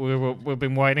 yes, we've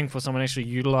been waiting for someone to actually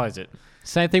utilize it.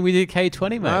 same thing we did K20,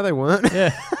 mate. No, they weren't. Yeah.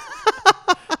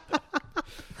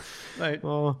 Mate,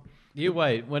 Oh, you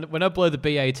wait. When I blow the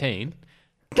B18,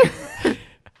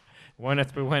 Won't have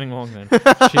to be waiting long then.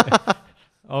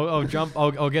 I'll jump.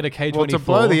 I'll get a K24. well, to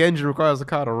blow the engine requires the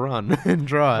car to run and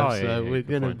drive. Oh, yeah, so yeah, we're good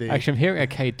gonna point. be. Actually, I'm hearing a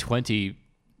K20.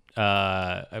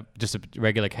 Just a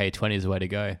regular K20 is the way to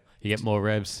go. You get more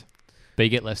revs, but you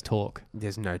get less torque.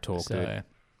 There's no torque. So dude.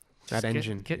 That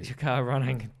engine. Get your car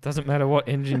running. Doesn't matter what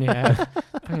engine you have.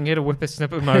 I can get a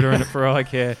whippersnipper motor in it for all I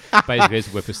care. basically, it's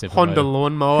a whippersnipper. Honda motor.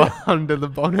 lawnmower under the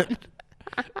bonnet.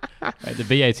 Right, the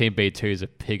B18 B2 is a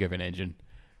pig of an engine.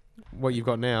 What you've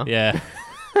got now? Yeah.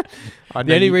 I The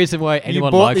know only you, reason why you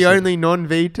anyone bought likes the it- only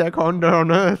non-VTEC Honda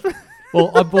on earth.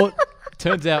 Well, I bought.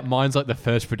 Turns out mine's like the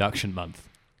first production month.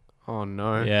 Oh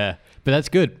no. Yeah, but that's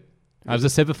good. As I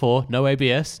said before, no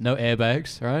ABS, no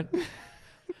airbags, right?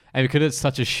 And because it's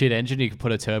such a shit engine, you can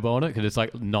put a turbo on it because it's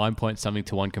like 9 point something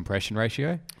to 1 compression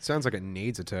ratio. Sounds like it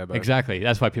needs a turbo. Exactly.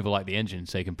 That's why people like the engine,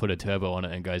 so you can put a turbo on it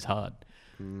and it goes hard.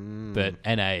 Mm. But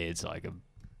NA is like a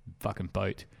fucking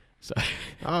boat. So,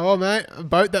 Oh, well, mate, a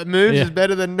boat that moves Yeah. is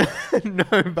better than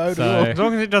no boat So- at all. As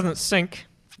long as it doesn't sink.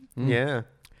 Yeah.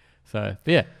 so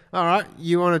yeah. All right.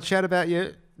 You want to chat about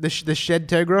the Shed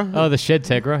Tegra? Oh, the Shed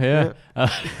Tegra, yeah.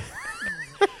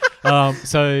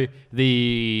 So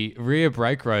the rear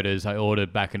brake rotors I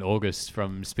ordered back in August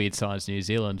from Speed Science New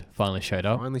Zealand finally showed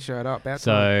up. Finally showed up.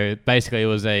 So basically, it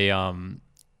was an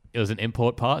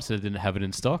import part, so they didn't have it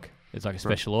in stock. It's like a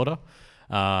special order,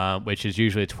 which is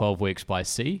usually 12 weeks by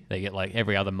sea. They get like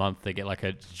every other month, they get like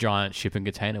a giant shipping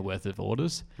container worth of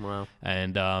orders. Wow.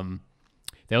 And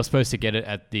they were supposed to get it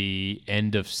at the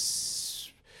end of,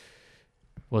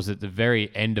 was it the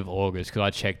very end of August? Because I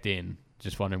checked in,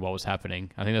 just wondering what was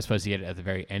happening. I think they're supposed to get it at the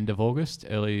very end of August,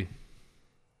 no.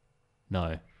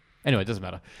 Anyway, it doesn't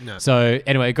matter. No. So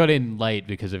anyway, it got in late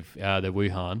because of the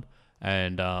Wuhan,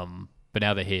 and but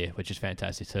now they're here, which is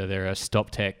fantastic. So they're a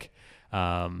StopTech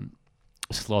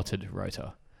slotted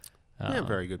rotor. Yeah,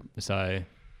 very good. So,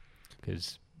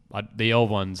 because the old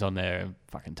ones on there are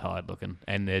fucking tired looking,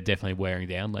 and they're definitely wearing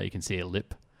down. Like you can see a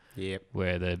lip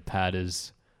where the pad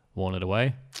is worn it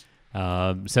away.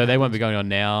 So they won't be going on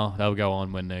now. They'll go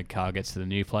on when the car gets to the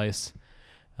new place.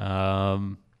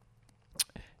 And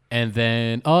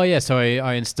then, so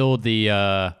I installed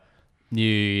the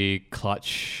new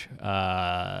clutch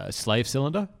slave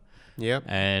cylinder. Yep.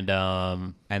 And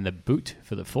the boot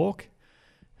for the fork.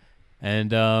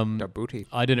 And The booty.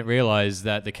 I didn't realize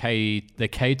that the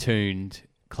K-tuned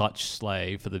clutch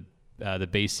slave for the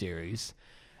B series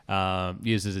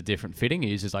uses a different fitting. It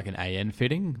uses like an AN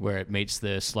fitting where it meets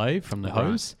the slave from the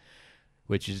hose,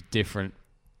 which is different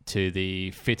to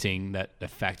the fitting that the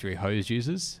factory hose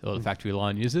uses or the factory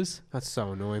line uses. That's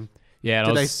so annoying. Yeah.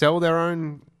 Do they sell their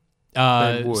own?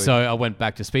 They would. So I went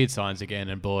back to Speed Science again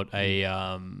and bought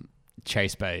a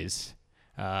Chase Bays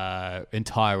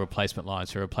entire replacement line.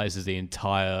 So it replaces the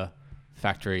entire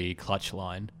factory clutch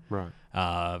line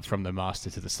from the master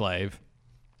to the slave,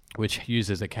 which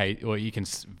uses a K, or you can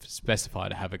specify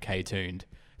to have a K-tuned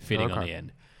fitting on the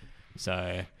end.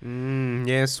 So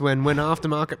yes, when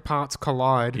aftermarket parts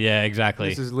collide. Yeah, exactly.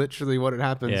 This is literally what it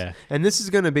happens. Yeah. And this is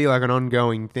going to be like an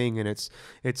ongoing thing, and it's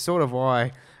sort of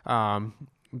why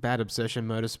Bad Obsession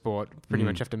Motorsport pretty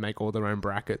much have to make all their own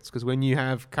brackets, because when you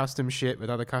have custom shit with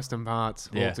other custom parts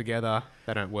all together,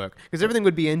 they don't work. Because everything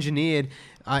would be engineered.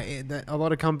 A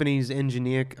lot of companies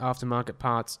engineer aftermarket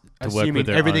parts To work assuming with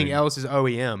their everything own. else is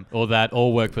OEM.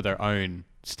 or work with their own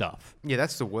stuff. Yeah,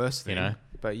 that's the worst thing. You know?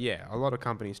 But yeah, a lot of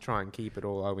companies try and keep it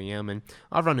all OEM, and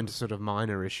I've run into sort of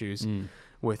minor issues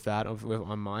with that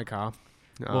on my car.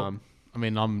 Well, I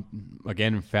mean,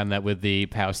 found that with the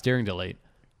power steering delete.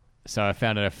 So I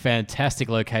found it a fantastic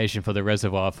location for the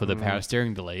reservoir for the power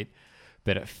steering delete,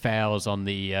 but it fails on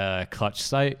the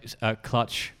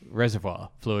clutch reservoir,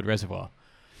 fluid reservoir.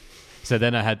 So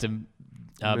then I had to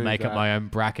make up my own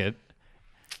bracket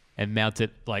and mount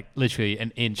it like literally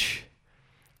an inch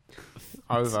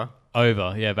over,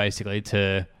 yeah, basically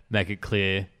to make it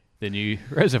clear the new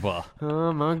reservoir.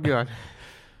 Oh my god.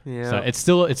 Yeah. So it's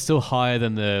still higher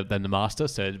than the master,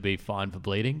 so it'd be fine for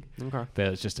bleeding. Okay. But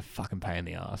it's just a fucking pain in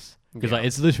the ass because like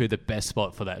it's literally the best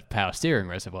spot for that power steering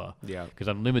reservoir. Yeah. Because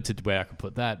I'm limited to where I can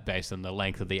put that based on the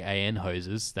length of the AN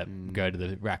hoses that go to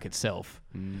the rack itself.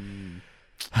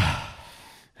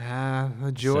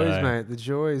 The joys, mate. The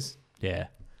joys Yeah.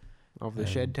 of the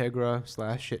shed Tegra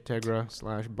 / shit Tegra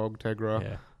 / bog Tegra.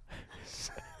 Yeah.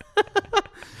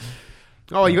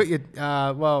 Oh, you got your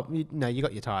you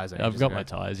got your tires. I've got my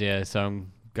tires. Yeah. So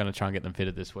I'm gonna try and get them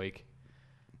fitted this week.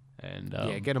 And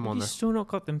get them on You the. still not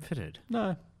got them fitted?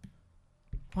 No.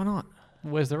 Why not?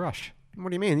 Where's the rush? What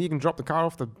do you mean? You can drop the car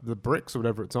off the bricks or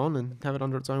whatever it's on and have it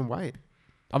under its own weight.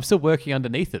 I'm still working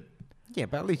underneath it. Yeah,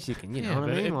 but at least you can, you know Yeah, what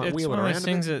I but mean? Like it's wheel one it of around those a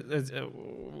things bit.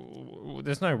 that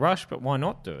there's no rush, but why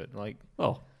not do it? Like,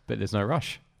 Well, but there's no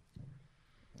rush.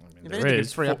 If anything,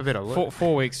 it's free up a bit of work.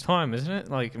 4 weeks' time, isn't it?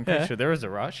 Like, I'm pretty Yeah. sure there is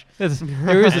a rush. There is And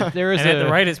at the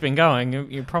rate it's been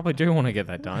going, you probably do want to get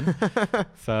that done.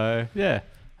 So yeah.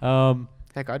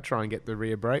 Heck, I'd try and get the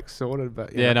rear brakes sorted,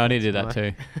 but Yeah, no, I need to do that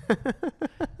too.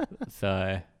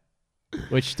 So,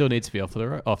 which still needs to be off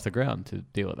the ground to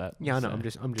deal with that. Yeah, I know.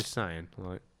 So. I'm just saying,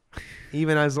 like,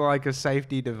 even as like a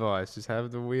safety device, just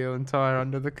have the wheel and tire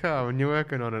under the car when you're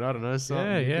working on it. I don't know,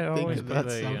 something. You could think always about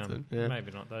be the, something. Yeah.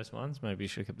 maybe not those ones. Maybe you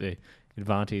should get the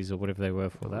Advantes or whatever they were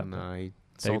for that. No, he They-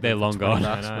 sold they're them for long $20, gone.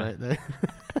 I know. mate.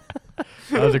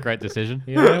 That was a great decision.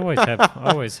 Yeah, I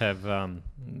always have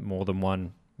more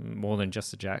than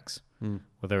just the jacks.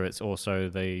 Whether it's also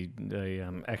the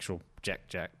actual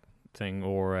jack thing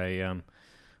or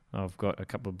I've got a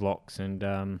couple of blocks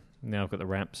and now I've got the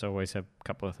ramp, so I always have a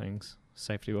couple of things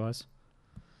safety wise.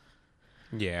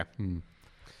 Yeah.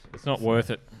 It's not worth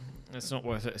it. It's not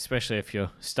worth it, especially if you're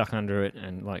stuck under it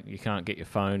and like you can't get your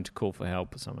phone to call for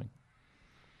help or something.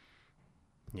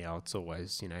 Yeah, it's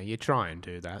always, you try and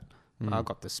do that. I've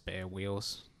got the spare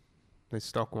wheels. There's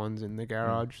stock ones in the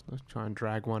garage. Let's try and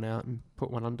drag one out and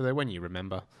put one under there when you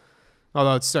remember.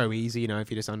 Although it's so easy,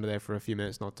 if you're just under there for a few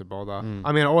minutes, not to bother.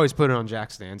 I mean, I always put it on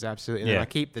jack stands, absolutely. And then I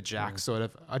keep the jack sort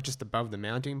of just above the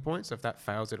mounting point, so if that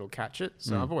fails, it'll catch it.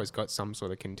 So I've always got some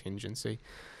sort of contingency.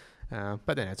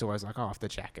 But then it's always like, if the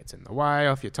jack gets in the way,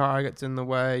 if your tire gets in the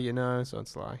way, so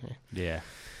it's like, yeah,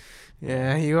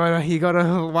 you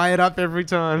gotta weigh it up every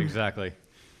time. Exactly.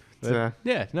 So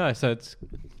it's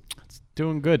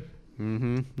doing good.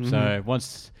 So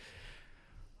once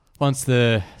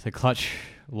the clutch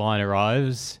line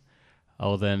arrives,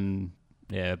 I'll then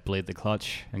bleed the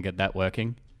clutch and get that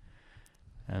working,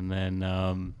 and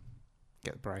then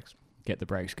get the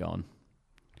brakes going.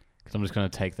 Because I'm just going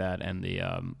to take that and the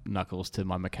knuckles to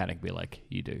my mechanic, be like,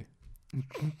 you do.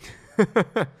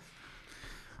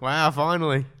 Wow,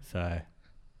 finally. So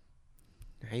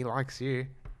he likes you.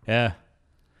 Yeah.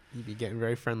 You'd be getting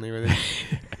very friendly with him.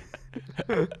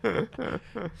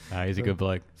 He's a good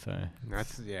bloke. So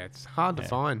it's hard to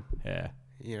find. Yeah.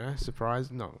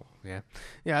 Surprised. No. Yeah.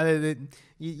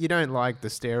 You don't like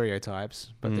the stereotypes,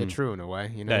 but they're true in a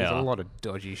way. There's a lot of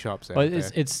dodgy shops out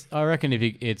there. It's. I reckon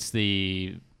it's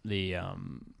the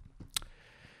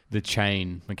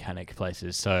chain mechanic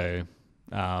places. So,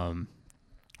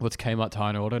 what's Kmart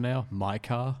Tire Auto now? My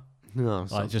Car. No,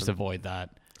 just avoid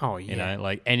that. Oh yeah.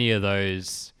 Like any of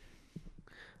those.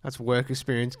 That's work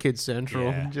experience, Kids Central.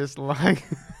 Yeah. Just like.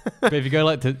 But if you go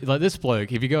like this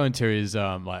bloke, if you go into his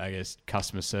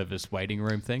customer service waiting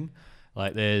room thing,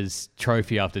 like there's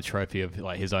trophy after trophy of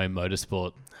like his own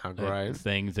motorsport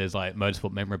things. There's like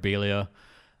motorsport memorabilia.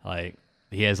 Like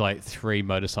he has like 3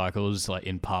 motorcycles like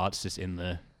in parts just in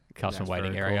the customer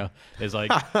waiting area. Cool. There's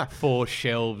like 4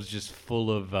 shelves just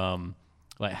full of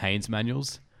like Haynes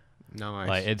manuals. Nice.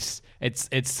 Like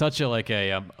it's such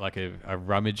a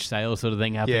rummage sale sort of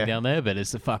thing happening down there, but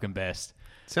it's the fucking best.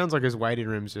 Sounds like his waiting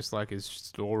room's just like his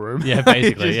storeroom. Yeah,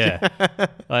 basically, yeah.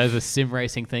 There's a sim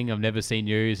racing thing I've never seen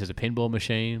used. There's a pinball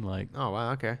machine. Like, oh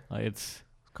wow, okay. Like it's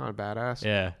kind of badass.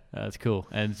 Yeah, that's cool.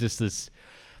 And it's just this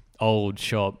old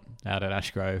shop out at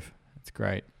Ashgrove. It's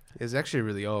great. There's actually a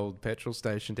really old petrol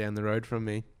station down the road from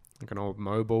me, like an old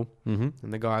Mobil, and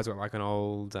the guy's got like an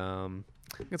old, I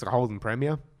think it's like a Holden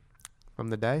Premier from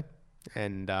the day.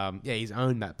 And he's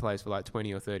owned that place for like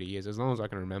 20 or 30 years, as long as I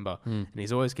can remember. And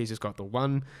he's just got the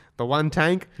one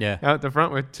tank out the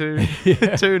front with two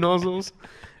nozzles,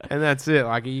 and that's it.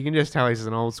 Like you can just tell he's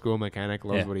an old school mechanic,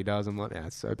 loves what he does. I'm like,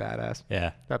 it's so badass.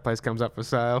 Yeah, that place comes up for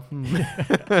sale. Then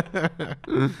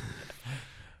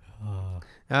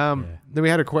we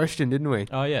had a question, didn't we?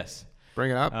 Oh yes,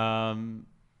 bring it up.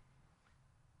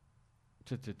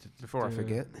 Before I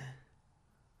forget.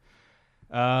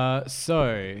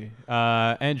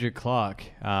 Andrew Clark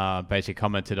basically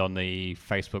commented on the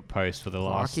Facebook post for the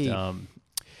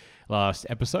last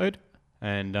episode,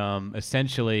 and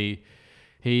essentially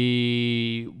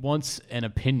he wants an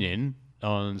opinion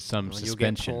on some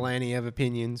suspension. You'll get plenty of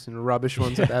opinions and rubbish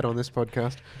ones at that on this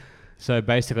podcast. So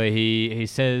basically, he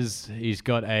says he's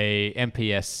got a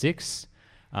MPS 6,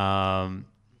 Madza,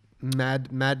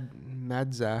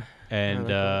 and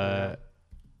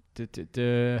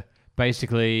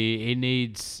basically,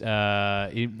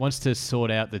 he wants to sort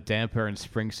out the damper and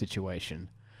spring situation.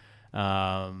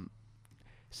 So,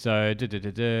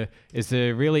 is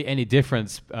there really any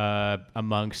difference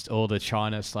amongst all the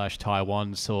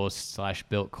China/Taiwan sourced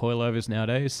built coilovers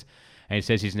nowadays? And he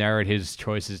says he's narrowed his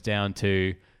choices down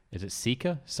to, is it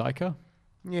Sika?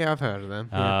 Yeah, I've heard of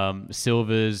them.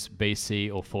 Silvers,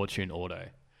 BC, or Fortune Auto.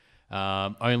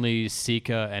 Only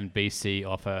Sika and BC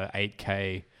offer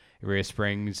 8K rear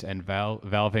springs and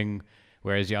valving,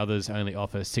 whereas the others only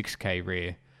offer 6K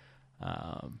rear,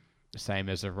 same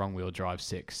as a wrong wheel drive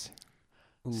 6.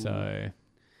 Ooh. So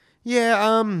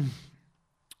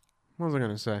what was I going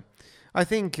to say? I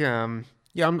think I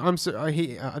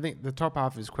think the top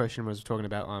half of his question was talking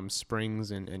about springs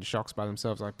and shocks by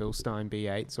themselves, like Bilstein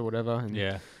B8s or whatever,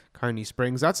 and Coney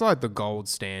springs. That's like the gold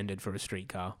standard for a street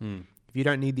car. If you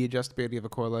don't need the adjustability of a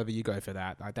coilover, you go for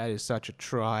that. Like that is such a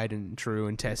tried and true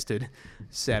and tested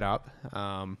setup.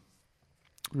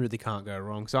 Really can't go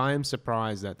wrong. So I am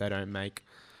surprised that they don't make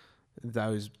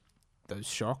those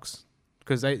shocks,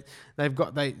 because they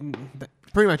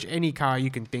pretty much any car you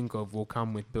can think of will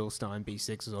come with Bilstein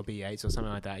B6s or B8s or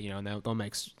something like that. And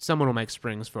someone will make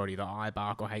springs for it, either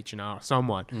iBark or H&R or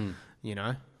someone.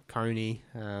 Coney.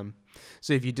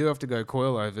 So if you do have to go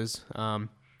coilovers,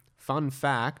 fun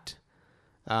fact.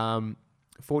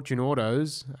 Fortune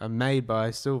Autos are made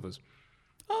by Silvers.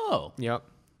 Oh. Yep.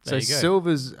 So you go.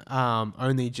 Silver's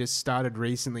only just started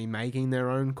recently making their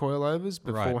own coilovers.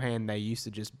 Right. Beforehand, they used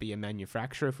to just be a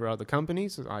manufacturer for other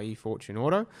companies, i.e. Fortune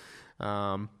Auto.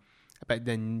 But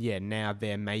then, now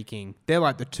they're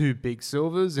like the two big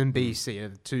Silvers, and BC are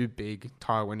the two big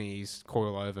Taiwanese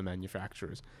coilover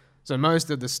manufacturers. So most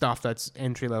of the stuff that's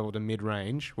entry level to mid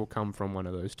range will come from one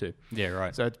of those two. Yeah,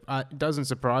 right. So it doesn't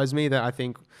surprise me that I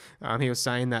think he was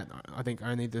saying that I think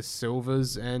only the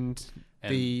Silvers and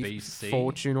the BC.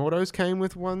 Fortune Autos came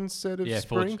with one set of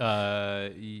spring.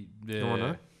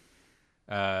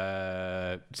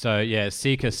 So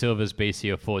Seeker, Silvers,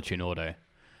 BC, or Fortune Auto.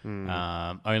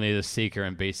 Only the Seeker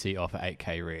and BC offer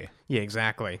 8K rear. Yeah,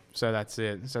 exactly. So that's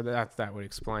it. So that would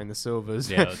explain the Silvers.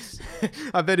 Yeah,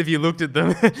 I bet if you looked at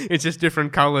them, it's just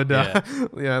different coloured Yeah.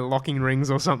 locking rings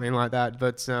or something like that.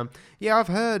 But I've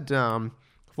heard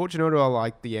Fortune Auto are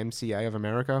like the MCA of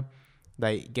America.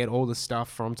 They get all the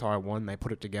stuff from Taiwan, they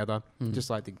put it together,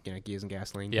 just like the Gears and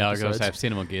Gasoline. Yeah, I gotta episodes. say, I've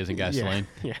seen them on Gears and Gasoline.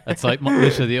 Yeah. That's like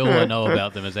literally all I know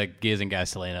about them is that Gears and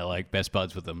Gasoline are like best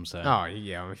buds with them. So Oh,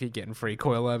 yeah. If you're getting free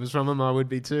coilovers from them, I would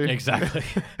be too. exactly.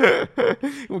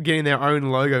 We're getting their own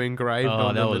logo engraved Oh,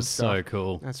 on that them and was stuff. so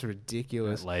cool. That's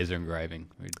ridiculous. That laser engraving.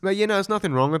 But there's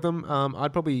nothing wrong with them.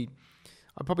 I'd probably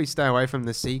stay away from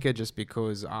the Seeker just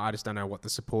because I just don't know what the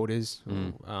support is.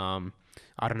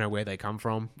 I don't know where they come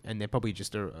from, and they're probably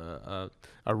just a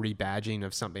rebadging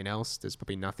of something else. There's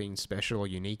probably nothing special or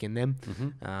unique in them.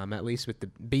 At least with the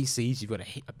BCs, you've got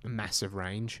a massive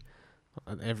range.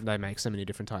 They make so many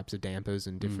different types of dampers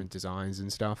and different designs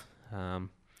and stuff.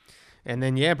 And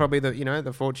then probably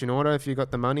the Fortune Auto, if you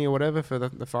got the money or whatever for the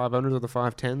 500s or the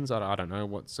 510s. I don't know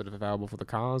what's sort of available for the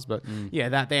cars, but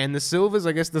that there. And the Silvers,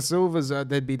 I guess the Silvers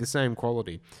they'd be the same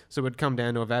quality, so it would come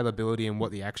down to availability and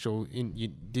what the actual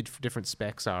different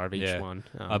specs are of each one.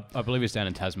 I believe it's down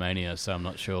in Tasmania, so I'm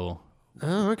not sure.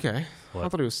 Oh, okay. I What?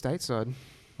 thought it was stateside.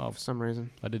 Oh. For some reason.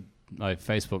 I did. My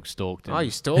Facebook stalked. Oh,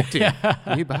 you stalked him.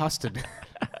 You bastard.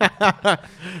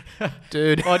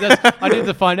 Dude. Oh, I need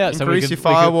to find out. Increase your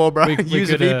firewall, bro. we Use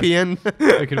could, a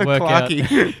VPN. We could work out.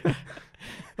 Clarky.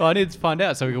 Well, I need to find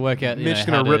out so we can work out. Mitch's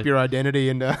how going to rip your identity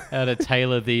and... how to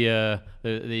tailor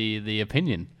the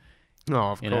opinion. Oh,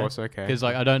 of course. Okay. Because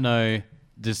I don't know.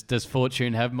 Does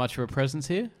Fortune have much of a presence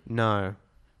here? No.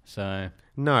 So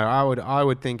No, I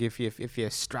would think if you're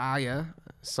Australia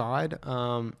side,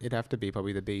 it'd have to be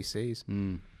probably the BCs.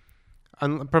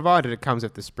 Provided it comes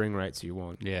at the spring rates you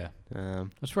want. yeah,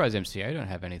 Um, I'm surprised MCA don't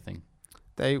have anything.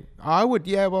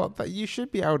 you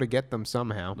should be able to get them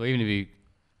somehow. Well, even if you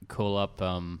call up,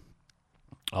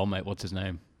 mate, what's his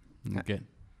name? Get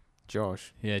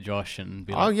Josh. Josh, and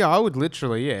be Oh like, yeah, I would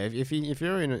literally if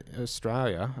you're in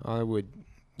Australia, I would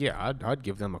I'd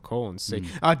give them a call and see.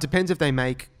 It depends if they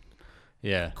make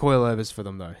yeah. coilovers for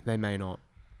them though. They may not.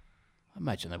 I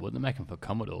imagine they wouldn't. They're making for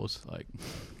Commodores, like.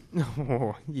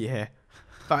 Oh, yeah.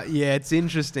 But yeah, it's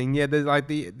interesting. Yeah, there's like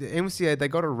the MCA, they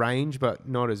got a range, but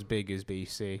not as big as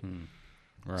BC.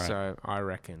 Right. So I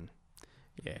reckon,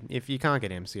 if you can't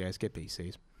get MCAs, get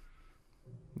BCs.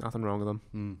 Nothing wrong with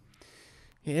them.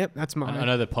 Yep, that's my... I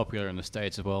know they're popular in the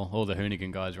States as well. All the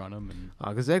Hoonigan guys run them. And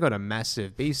because they got a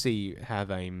massive... BC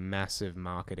have a massive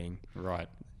marketing right.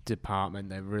 department.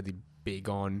 They're really big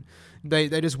on... They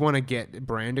just want to get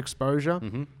brand exposure.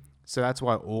 So that's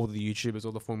why all the YouTubers,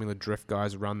 all the Formula Drift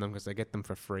guys run them, because they get them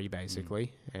for free,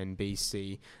 basically. And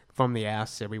BC, from the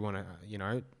outset, we want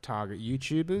to, target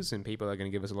YouTubers and people that are going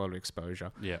to give us a lot of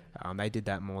exposure. Yeah. They did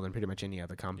that more than pretty much any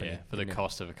other company. Yeah, for the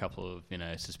cost of a couple of,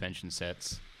 suspension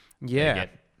sets. Yeah. get-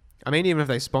 I mean, even if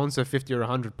they sponsor 50 or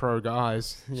 100 pro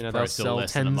guys, they'll probably still sell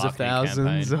less than a tens of marketing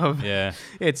thousands campaign. of... Yeah.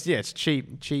 It's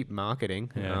cheap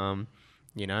marketing. Yeah.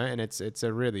 And it's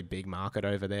a really big market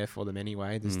over there for them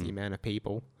anyway. Just the amount of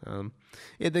people.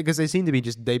 Because they seem to be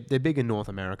they're big in North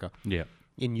America. Yeah.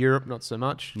 In Europe, not so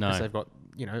much. No. Because they've got,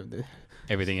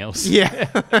 Everything else. yeah,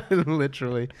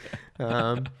 literally.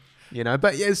 But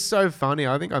it's so funny.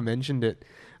 I think I mentioned it.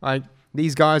 Like,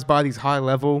 these guys buy these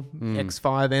high-level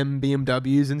X5M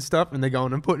BMWs and stuff, and they're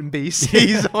going and putting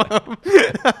BCs on them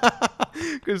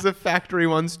because the factory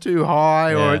one's too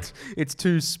high or it's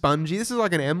too spongy. This is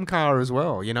like an M car as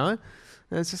well, And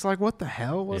it's just like, what the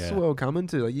hell? What's the world coming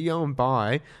to? Like, you go and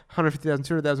buy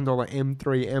 $150,000, $200,000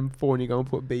 M3, M4, and you go and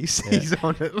put BCs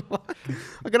on it. Like,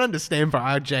 I can understand for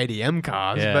our JDM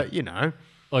cars, but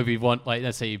Or if you want,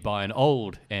 let's say you buy an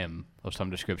old M of some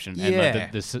description,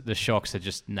 and the shocks are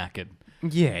just knackered.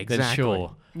 Yeah, exactly. Then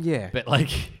sure. Yeah. But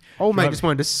Old mate just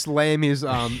wanted to slam his,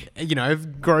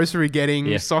 grocery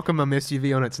getting soccer mum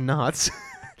SUV on its nuts.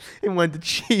 It went the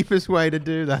cheapest way to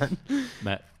do that.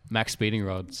 max speeding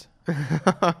rods.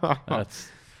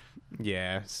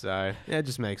 Yeah, so it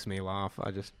just makes me laugh.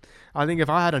 I think if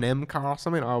I had an M car or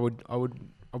something, I would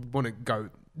want to go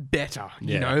better.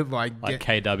 You Yeah. know, like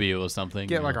KW or something.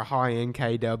 get like a high-end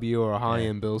KW or a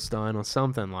high-end Bilstein or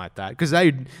something like that. Because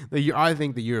I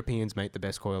think the Europeans make the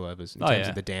best coilovers in terms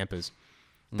of the dampers.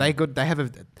 They have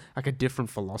a different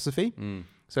philosophy.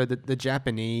 So the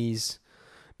Japanese,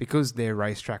 because their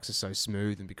racetracks are so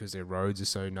smooth and because their roads are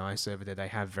so nice over there, they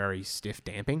have very stiff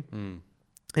damping.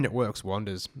 And it works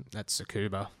wonders at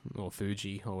Tsukuba or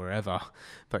Fuji or wherever.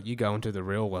 But you go into the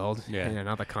real world in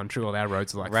another country, all our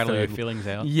roads are like rattle your feelings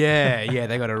out. Yeah,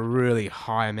 they got a really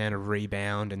high amount of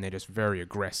rebound and they're just very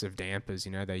aggressive dampers.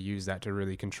 You know, they use that to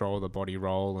really control the body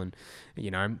roll. And,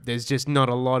 you know, there's just not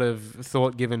a lot of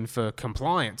thought given for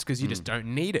compliance because you just don't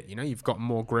need it. You know, you've got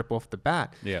more grip off the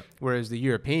bat. Yeah. Whereas the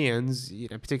Europeans, you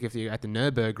know, particularly if you're at the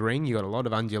Nürburgring, you got a lot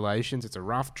of undulations. It's a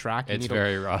rough track. It's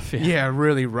very rough. Yeah,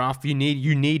 really rough. You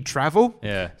need travel.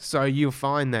 Yeah. So you'll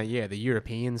find that the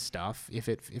European stuff, if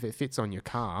it fits on your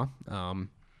car,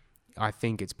 I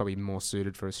think it's probably more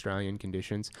suited for Australian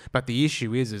conditions. But the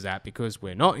issue is that because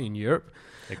we're not in Europe,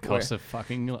 It costs a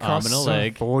fucking arm costs and a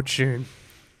leg. fortune.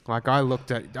 Like I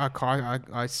looked at,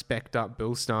 I spec'd up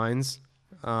Bilsteins,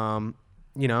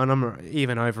 you know, and I'm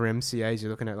even over MCAs.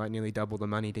 You're looking at like nearly double the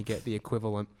money to get the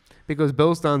equivalent because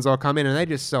Bilsteins all come in and they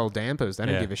just sell dampers. They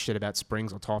don't give a shit about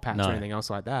springs or top hats or anything else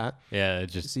like that. Yeah,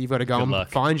 just So you've got to go good and luck.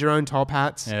 find your own top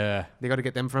hats. Yeah. You got to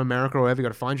get them from America or whatever. You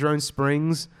got to find your own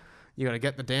springs. You got to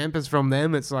get the dampers from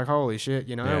them. It's like holy shit,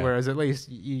 you know. Yeah. Whereas at least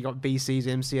you got BCs,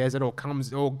 MCAs. It all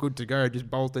comes all good to go, just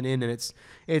bolting in, and it's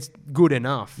good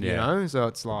enough, you Yeah. know. So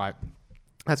it's like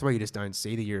that's why you just don't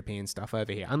see the European stuff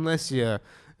over here, unless you're.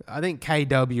 I think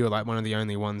KW are like one of the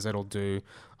only ones that'll do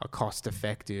a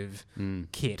cost-effective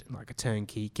kit, like a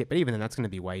turnkey kit. But even then, that's going to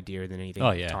be way dearer than anything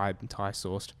Thai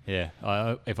sourced. Yeah.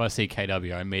 If I see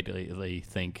KW, I immediately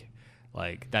think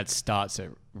like that starts at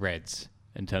Reds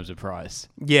in terms of price.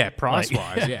 Yeah,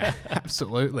 price-wise, yeah,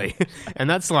 absolutely. And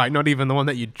that's like not even the one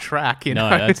that you track, you know.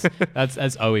 No,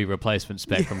 that's OE replacement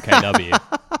spec from KW.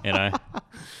 You know.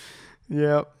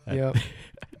 Yep.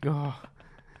 Oh.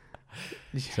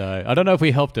 So I don't know if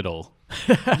we helped at all.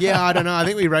 Yeah, I don't know. I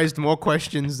think we raised more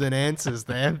questions than answers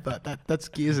there, but that's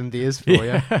gears and deers for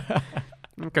you.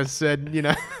 Like I said, you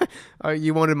know,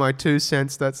 you wanted my 2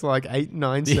 cents. That's like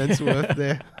 8-9 cents worth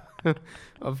there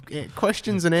of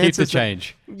questions and answers. Keep the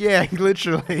change. Yeah,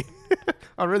 literally.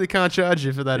 I really can't charge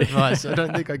you for that advice. I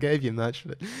don't think I gave you much.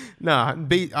 No,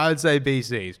 I'd say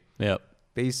BCs. Yep.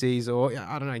 BCs or,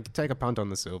 I don't know, take a punt on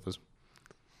the silvers.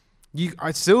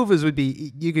 Silvers would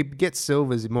be, you could get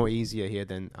silvers more easier here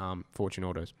than Fortune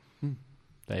Autos.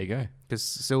 There you go. Because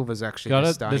silver's actually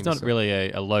There's not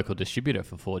really a local distributor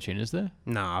for Fortune, is there?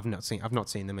 No, I've not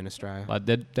seen them in Australia. Like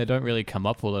they don't really come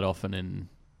up all that often in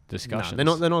discussions.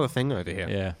 No, they're not a thing over here.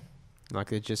 Yeah. Like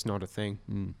they're just not a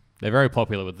thing. They're very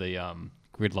popular with the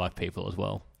grid life people as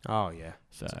well. Oh yeah,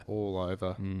 So it's all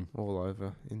over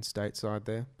in stateside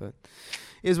there. But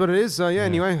it is what it is. So yeah.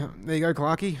 Anyway, there you go,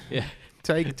 Clarky. yeah.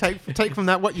 Take from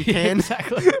that what you can.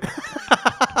 Exactly.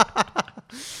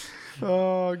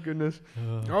 Oh goodness.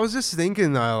 I was just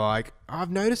thinking though, like I've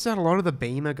noticed that a lot of the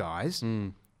Beamer guys,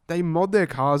 they mod their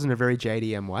cars in a very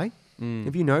JDM way.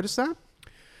 Have you noticed that?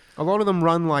 A lot of them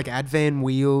run like Advan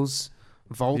wheels,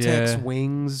 Voltex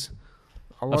wings.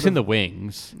 I've seen the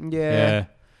wings. Yeah.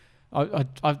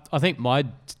 I think my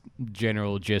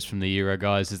general gist from the Euro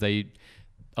guys is a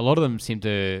lot of them seem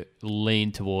to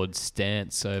lean towards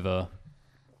stance over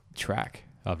track.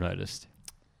 I've noticed.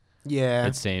 Yeah.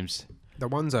 It seems The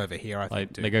ones over here, I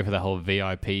think, do. they go for the whole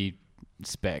VIP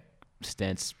spec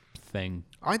stance thing.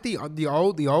 I think the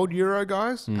old Euro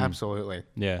guys, absolutely.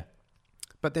 Yeah.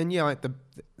 But then, yeah, like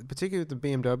particularly the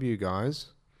BMW guys,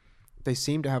 they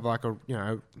seem to have like a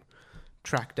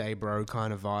track day bro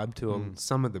kind of vibe to them.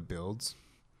 Some of the builds,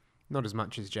 not as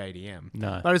much as JDM.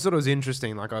 No. But I just thought it was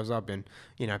interesting. Like I was up in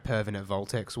permanent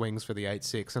Voltex wings for the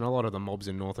 8.6, and a lot of the mobs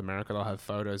in North America, they'll have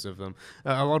photos of them.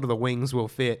 A lot of the wings will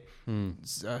fit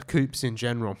coupes in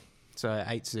general. So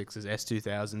 8.6s,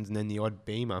 S2000s, and then the odd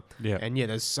Beamer. Yeah. And yeah,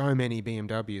 there's so many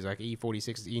BMWs like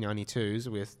E46s, E92s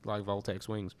with like Voltex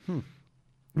wings.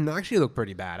 And they actually look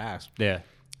pretty badass. Yeah.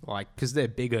 Like, because they're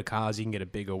bigger cars, you can get a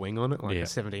bigger wing on it, like a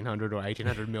 1700 or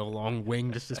 1800 mil long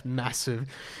wing, just this massive,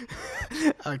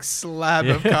 like slab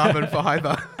of carbon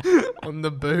fiber on the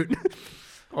boot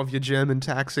of your German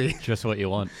taxi. Just what you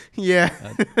want. Yeah.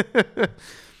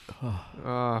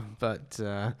 But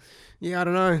yeah, I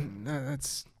don't know.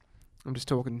 I'm just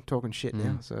talking shit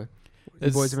now. So,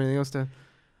 you boys have anything else to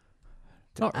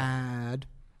Not- add?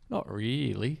 Not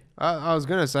really. I was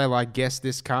gonna say like guess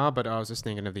this car, but I was just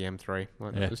thinking of the M3.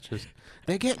 Like, Yeah. it's just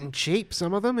they're getting cheap.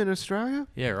 Some of them in Australia.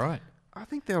 Yeah, right. I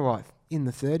think they're like in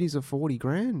the 30s or 40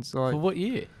 grand. So For what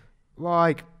year?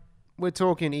 like we're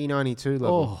talking E92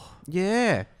 level. Oh,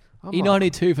 Yeah. I'm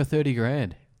E92 for 30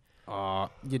 grand.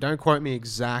 you don't quote me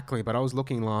exactly, but I was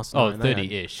looking last night. Oh, and they had-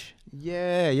 30-ish.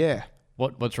 Yeah.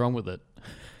 What's wrong with it?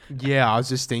 Yeah, I was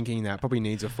just thinking that probably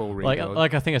needs a full rebuild.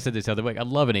 Like I think I said this the other week. I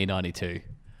love an E92,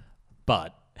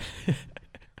 but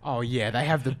Oh yeah, they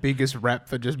have the biggest rep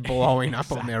for just blowing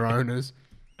up on their owners.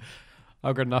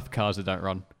 I've got enough cars that don't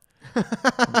run.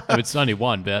 It's only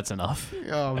one, but that's enough.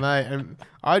 Oh mate, and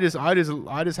I just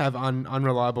have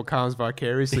unreliable cars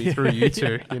vicariously through you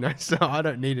two, you know. So I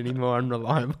don't need any more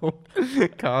unreliable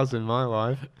cars in my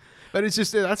life. But it's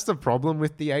just that's the problem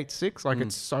with the 8.6. Like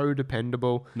it's so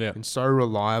dependable Yeah. and so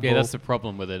reliable. Yeah, that's the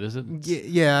problem with it, is it?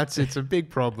 Yeah, it's a big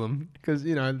problem because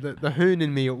you know the hoon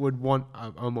in me would want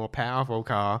a more powerful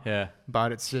car. Yeah.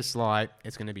 But it's just like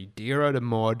it's going to be dearer to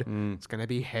mod. It's going to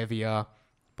be heavier.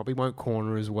 Probably won't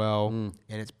corner as well, and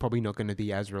it's probably not going to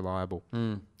be as reliable.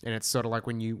 And it's sort of like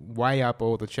when you weigh up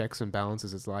all the checks and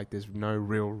balances, it's like there's no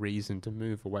real reason to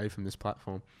move away from this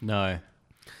platform. No.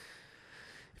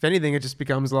 If anything, it just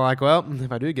becomes like, well,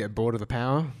 if I do get bored of the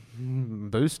power,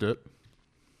 boost it.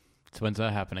 So when's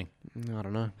that happening? I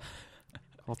don't know.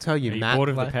 I'll tell you, Are you Matt. bored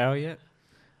of the like- power yet?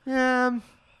 Not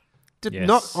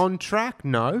Yes. on track,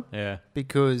 no, Yeah.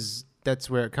 because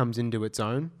that's where it comes into its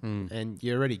own, and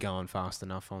you're already going fast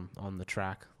enough on the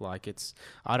track. Like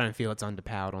I don't feel it's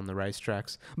underpowered on the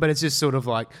racetracks, but it's just sort of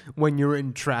like when you're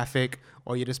in traffic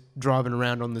or you're just driving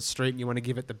around on the street and you want to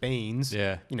give it the beans.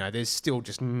 Yeah. You know, there's still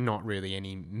just not really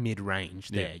any mid-range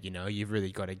there. Yeah. You know, you've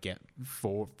really got to get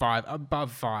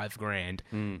above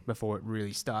 $5,000 before it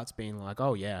really starts being like,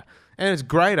 oh yeah, and it's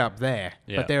great up there.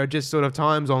 Yeah. But there are just sort of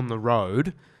times on the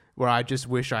road where I just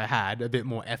wish I had a bit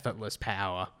more effortless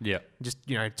power. Yeah. Just,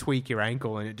 you know, tweak your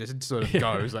ankle and it just sort of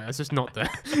goes. Like, it's just not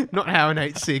not how an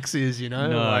 8.6 is, you know?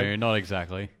 No, Like, not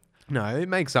exactly. no, it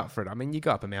makes up for it. I mean, you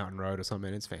go up a mountain road or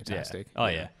something, it's fantastic. Oh,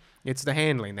 you know. yeah. It's the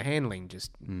handling. The handling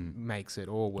just makes it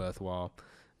all worthwhile.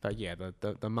 But yeah,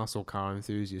 the muscle car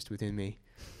enthusiast within me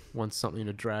wants something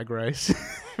to drag race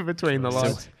between the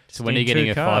lights. So when are you Steam getting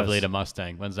a 2 cars. 5-litre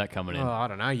Mustang? When's that coming in? Oh, I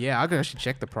don't know. Yeah, I could actually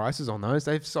check the prices on those.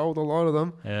 They've sold a lot of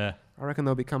them. Yeah. I reckon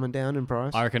they'll be coming down in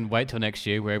price. I reckon wait till next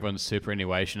year where everyone's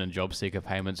superannuation and job seeker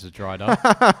payments has dried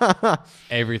up.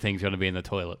 Everything's going to be in the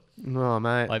toilet. Oh,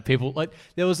 mate. Like people, like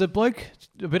there was a bloke,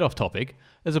 a bit off topic.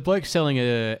 There's a bloke selling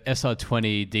a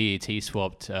SR20 DET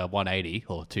swapped 180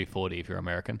 or 240 if you're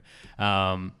American,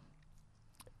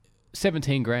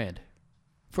 17 grand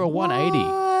for a 180.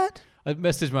 What? I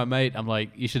messaged my mate. I'm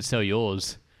like, you should sell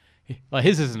yours. Like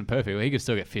his isn't perfect. He could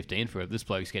still get 15 for it. This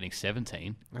bloke's getting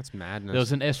 17. That's madness. There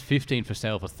was an S15 for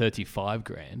sale for 35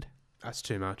 grand. That's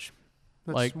too much.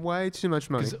 That's Like- way too much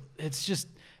money. 'Cause it's just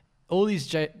all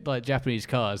these like Japanese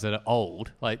cars that are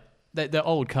old, like they're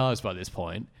old cars by this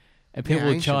point, and people are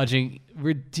ancient. charging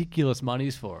ridiculous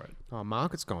monies for it. Oh,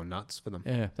 market's gone nuts for them.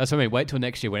 Yeah, that's what I mean. Wait till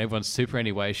next year when everyone's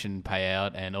superannuation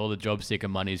payout and all the job seeker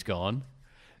money's gone.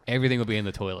 Everything will be in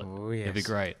the toilet. Oh, It'll be yes.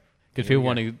 great. Because Here people we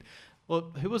wanting.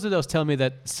 Well, who was it that was telling me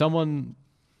that someone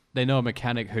they know a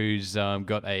mechanic who's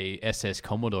got a SS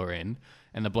Commodore in,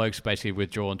 and the bloke's basically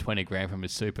withdrawn 20 grand from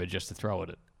his super just to throw at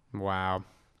it. Wow.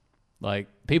 Like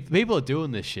people are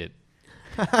doing this shit.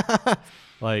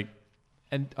 Like,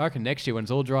 and I reckon next year when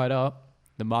it's all dried up,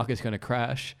 the market's going to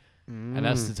crash, and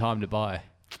that's the time to buy.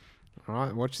 All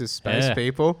right, watch this space, Yeah.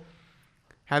 people.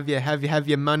 Have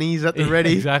your monies at the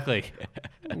ready. Exactly.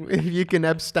 If you can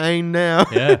abstain now,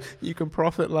 Yeah. you can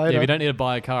profit Yeah, later. if you don't need to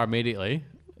buy a car immediately,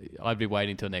 I'd be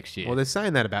waiting till next year. Well, they're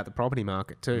saying that about the property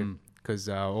market too, because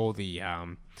all the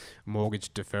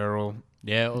mortgage deferral,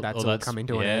 yeah, that's all coming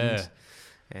to an end.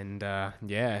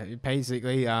 And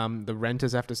basically, the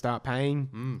renters have to start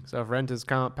paying. So if renters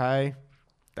can't pay,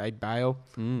 they bail.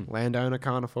 Landowner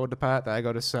can't afford to pay it; they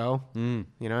got to sell. You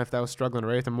know, if they were struggling to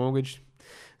pay the mortgage,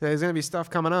 there's going to be stuff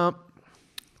coming up.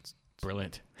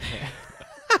 Brilliant.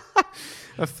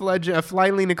 A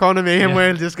flailing economy, and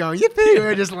we're just going yippee.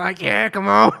 We're just like, yeah, come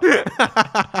on,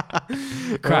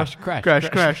 Crash.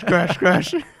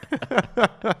 crash.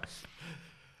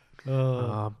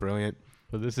 Oh, brilliant.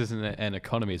 Well, this isn't an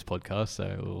economies podcast,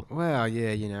 so Well,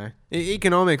 yeah, you know,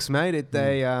 economics, mate.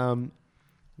 They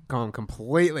gone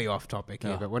completely off topic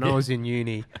here. Oh, But when I was in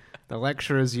uni, the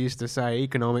lecturers used to say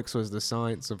economics was the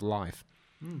science of life,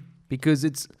 because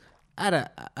it's at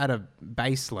a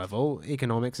base level,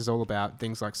 economics is all about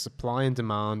things like supply and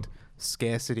demand,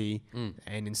 scarcity,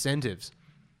 and incentives.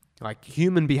 like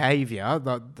human behavior,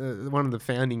 one of the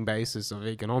founding bases of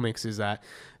economics is that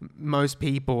most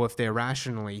people, if they're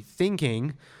rationally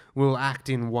thinking, will act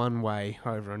in one way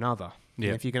over another. Yeah.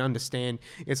 And if you can understand,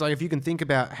 it's like if you can think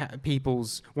about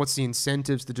what's the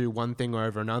incentives to do one thing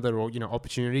over another, or,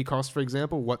 opportunity cost, for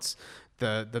example, what's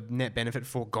the net benefit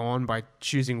foregone by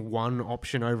choosing one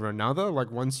option over another. Like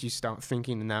once you start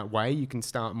thinking in that way, you can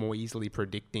start more easily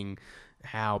predicting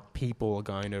how people are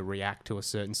going to react to a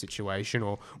certain situation,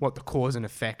 or what the cause and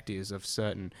effect is of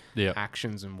certain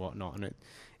actions and whatnot. And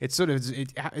it's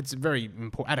very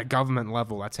important at a government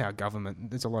level. That's how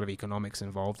there's a lot of economics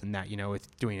involved in that,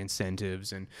 with doing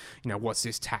incentives and, what's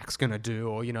this tax going to do,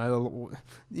 or,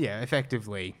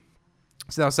 effectively.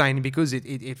 So they were saying because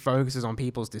it focuses on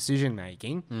people's decision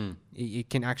making, it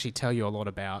can actually tell you a lot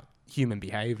about human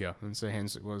behavior. And so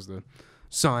hence it was the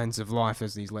science of life,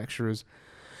 as these lecturers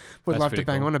would love to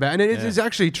bang on about. And it is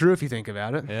actually true if you think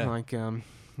about it. Yeah. Like,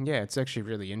 it's actually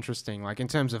really interesting. Like in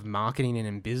terms of marketing and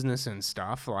in business and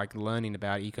stuff, like learning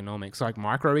about economics, like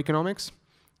microeconomics,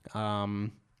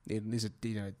 it is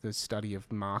the study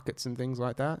of markets and things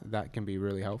like that. That can be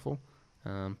really helpful.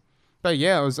 But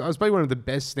yeah, it was probably one of the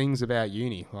best things about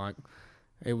uni. Like,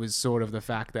 it was sort of the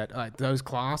fact that those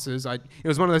classes, it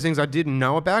was one of those things I didn't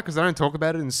know about because I don't talk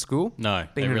about it in school. No,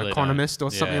 being they an really economist don't.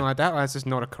 or something like that. That's just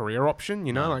not a career option,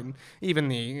 No. Like even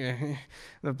the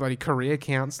bloody career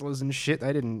counselors and shit,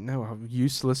 they didn't know how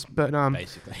useless. But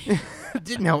Basically. it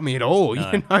didn't help me at all,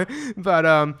 No.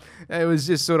 But it was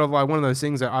just sort of like one of those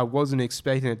things that I wasn't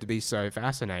expecting it to be so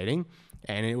fascinating.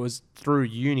 And it was through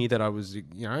uni that I was,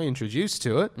 introduced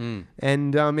to it.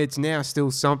 And it's now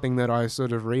still something that I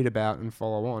sort of read about and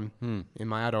follow on in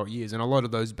my adult years. And a lot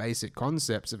of those basic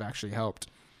concepts have actually helped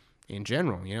in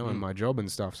general, in my job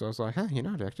and stuff. So I was like,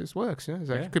 that just works.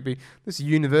 It could be, this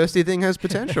university thing has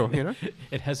potential,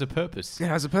 It has a purpose. It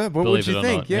has a purpose. What Believe would you it or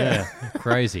think? not. Yeah.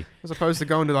 Crazy. As opposed to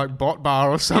going to like Bot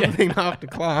Bar or something after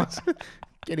class,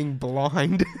 getting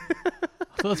blind.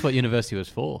 I thought that's what university was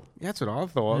for. That's what I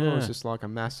thought. It was Yeah. just like a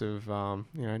massive,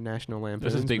 National It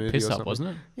Lampoon's was a big movie piss or up, something. wasn't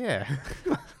it?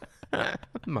 Yeah.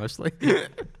 Mostly.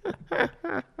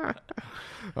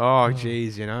 Oh,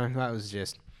 geez, that was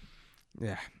just,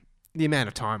 the amount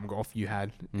of time golf you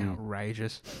had,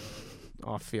 outrageous.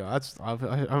 I feel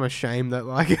I'm ashamed that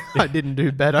like I didn't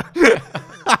do better.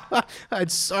 I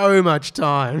had so much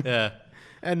time. Yeah.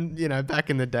 And, back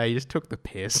in the day, you just took the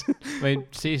piss. I mean,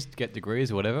 so you used to get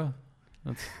degrees or whatever.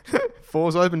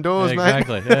 Fours open doors, Yeah, mate.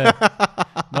 exactly. Yeah.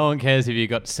 No one cares if you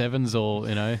got sevens or,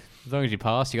 as long as you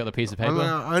pass, you got the piece of paper.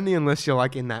 Only unless you're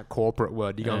like in that corporate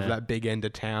world. You go Yeah. to that big end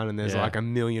of town and there's Yeah. like a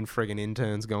million friggin'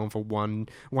 interns going for one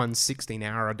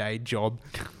 16-hour-a-day job.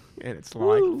 And it's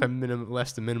like for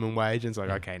less than minimum wage. And it's like,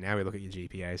 okay, now we look at your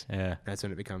GPAs. Yeah. That's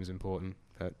when it becomes important.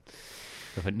 But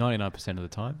But for 99% of the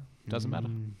time, doesn't matter.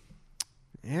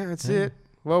 yeah, that's it.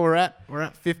 Well, we're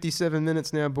at 57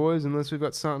 minutes now, boys. Unless we've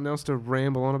got something else to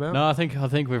ramble on about. No, I think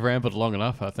we've rambled long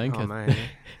enough. I think. Oh, man.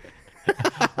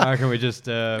 I reckon we just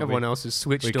Everyone else has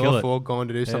switched we kill off it. or gone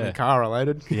to do something Yeah. car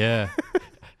related. Yeah.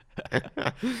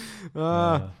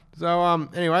 So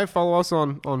anyway, follow us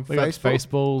on We got Facebook.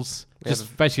 Faceballs. Yeah,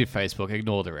 Just basically Facebook.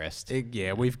 Ignore the rest.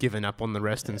 Yeah, we've given up on the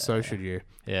rest, and so should you.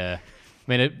 Yeah.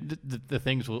 I mean, the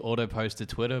things will auto post to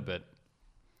Twitter, but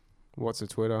What's a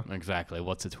Twitter? exactly,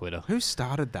 what's a Twitter? Who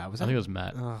started that? Was I that? think it was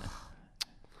Matt.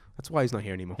 That's why he's not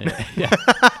here anymore. Yeah.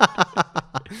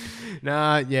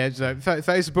 Nah, yeah. So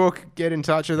Facebook, get in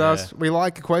touch with us. We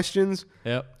like questions,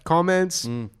 Yep. comments.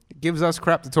 Gives us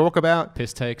crap to talk about.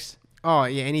 Piss takes. Oh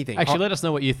yeah, anything. Actually, let us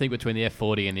know what you think between the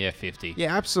F40 and the F50.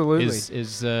 Yeah, absolutely.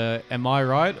 Is am I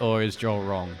right or is Joel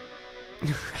wrong?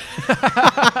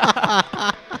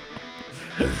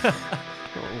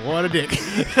 What a dick.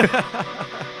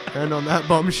 And on that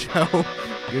bombshell,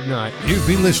 good night. You've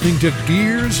been listening to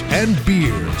Gears and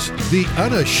Beers, the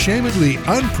unashamedly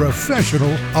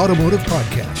unprofessional automotive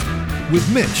podcast with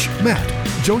Mitch, Matt,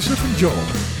 Joseph, and Joel.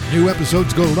 New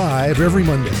episodes go live every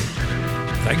Monday.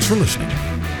 Thanks for listening.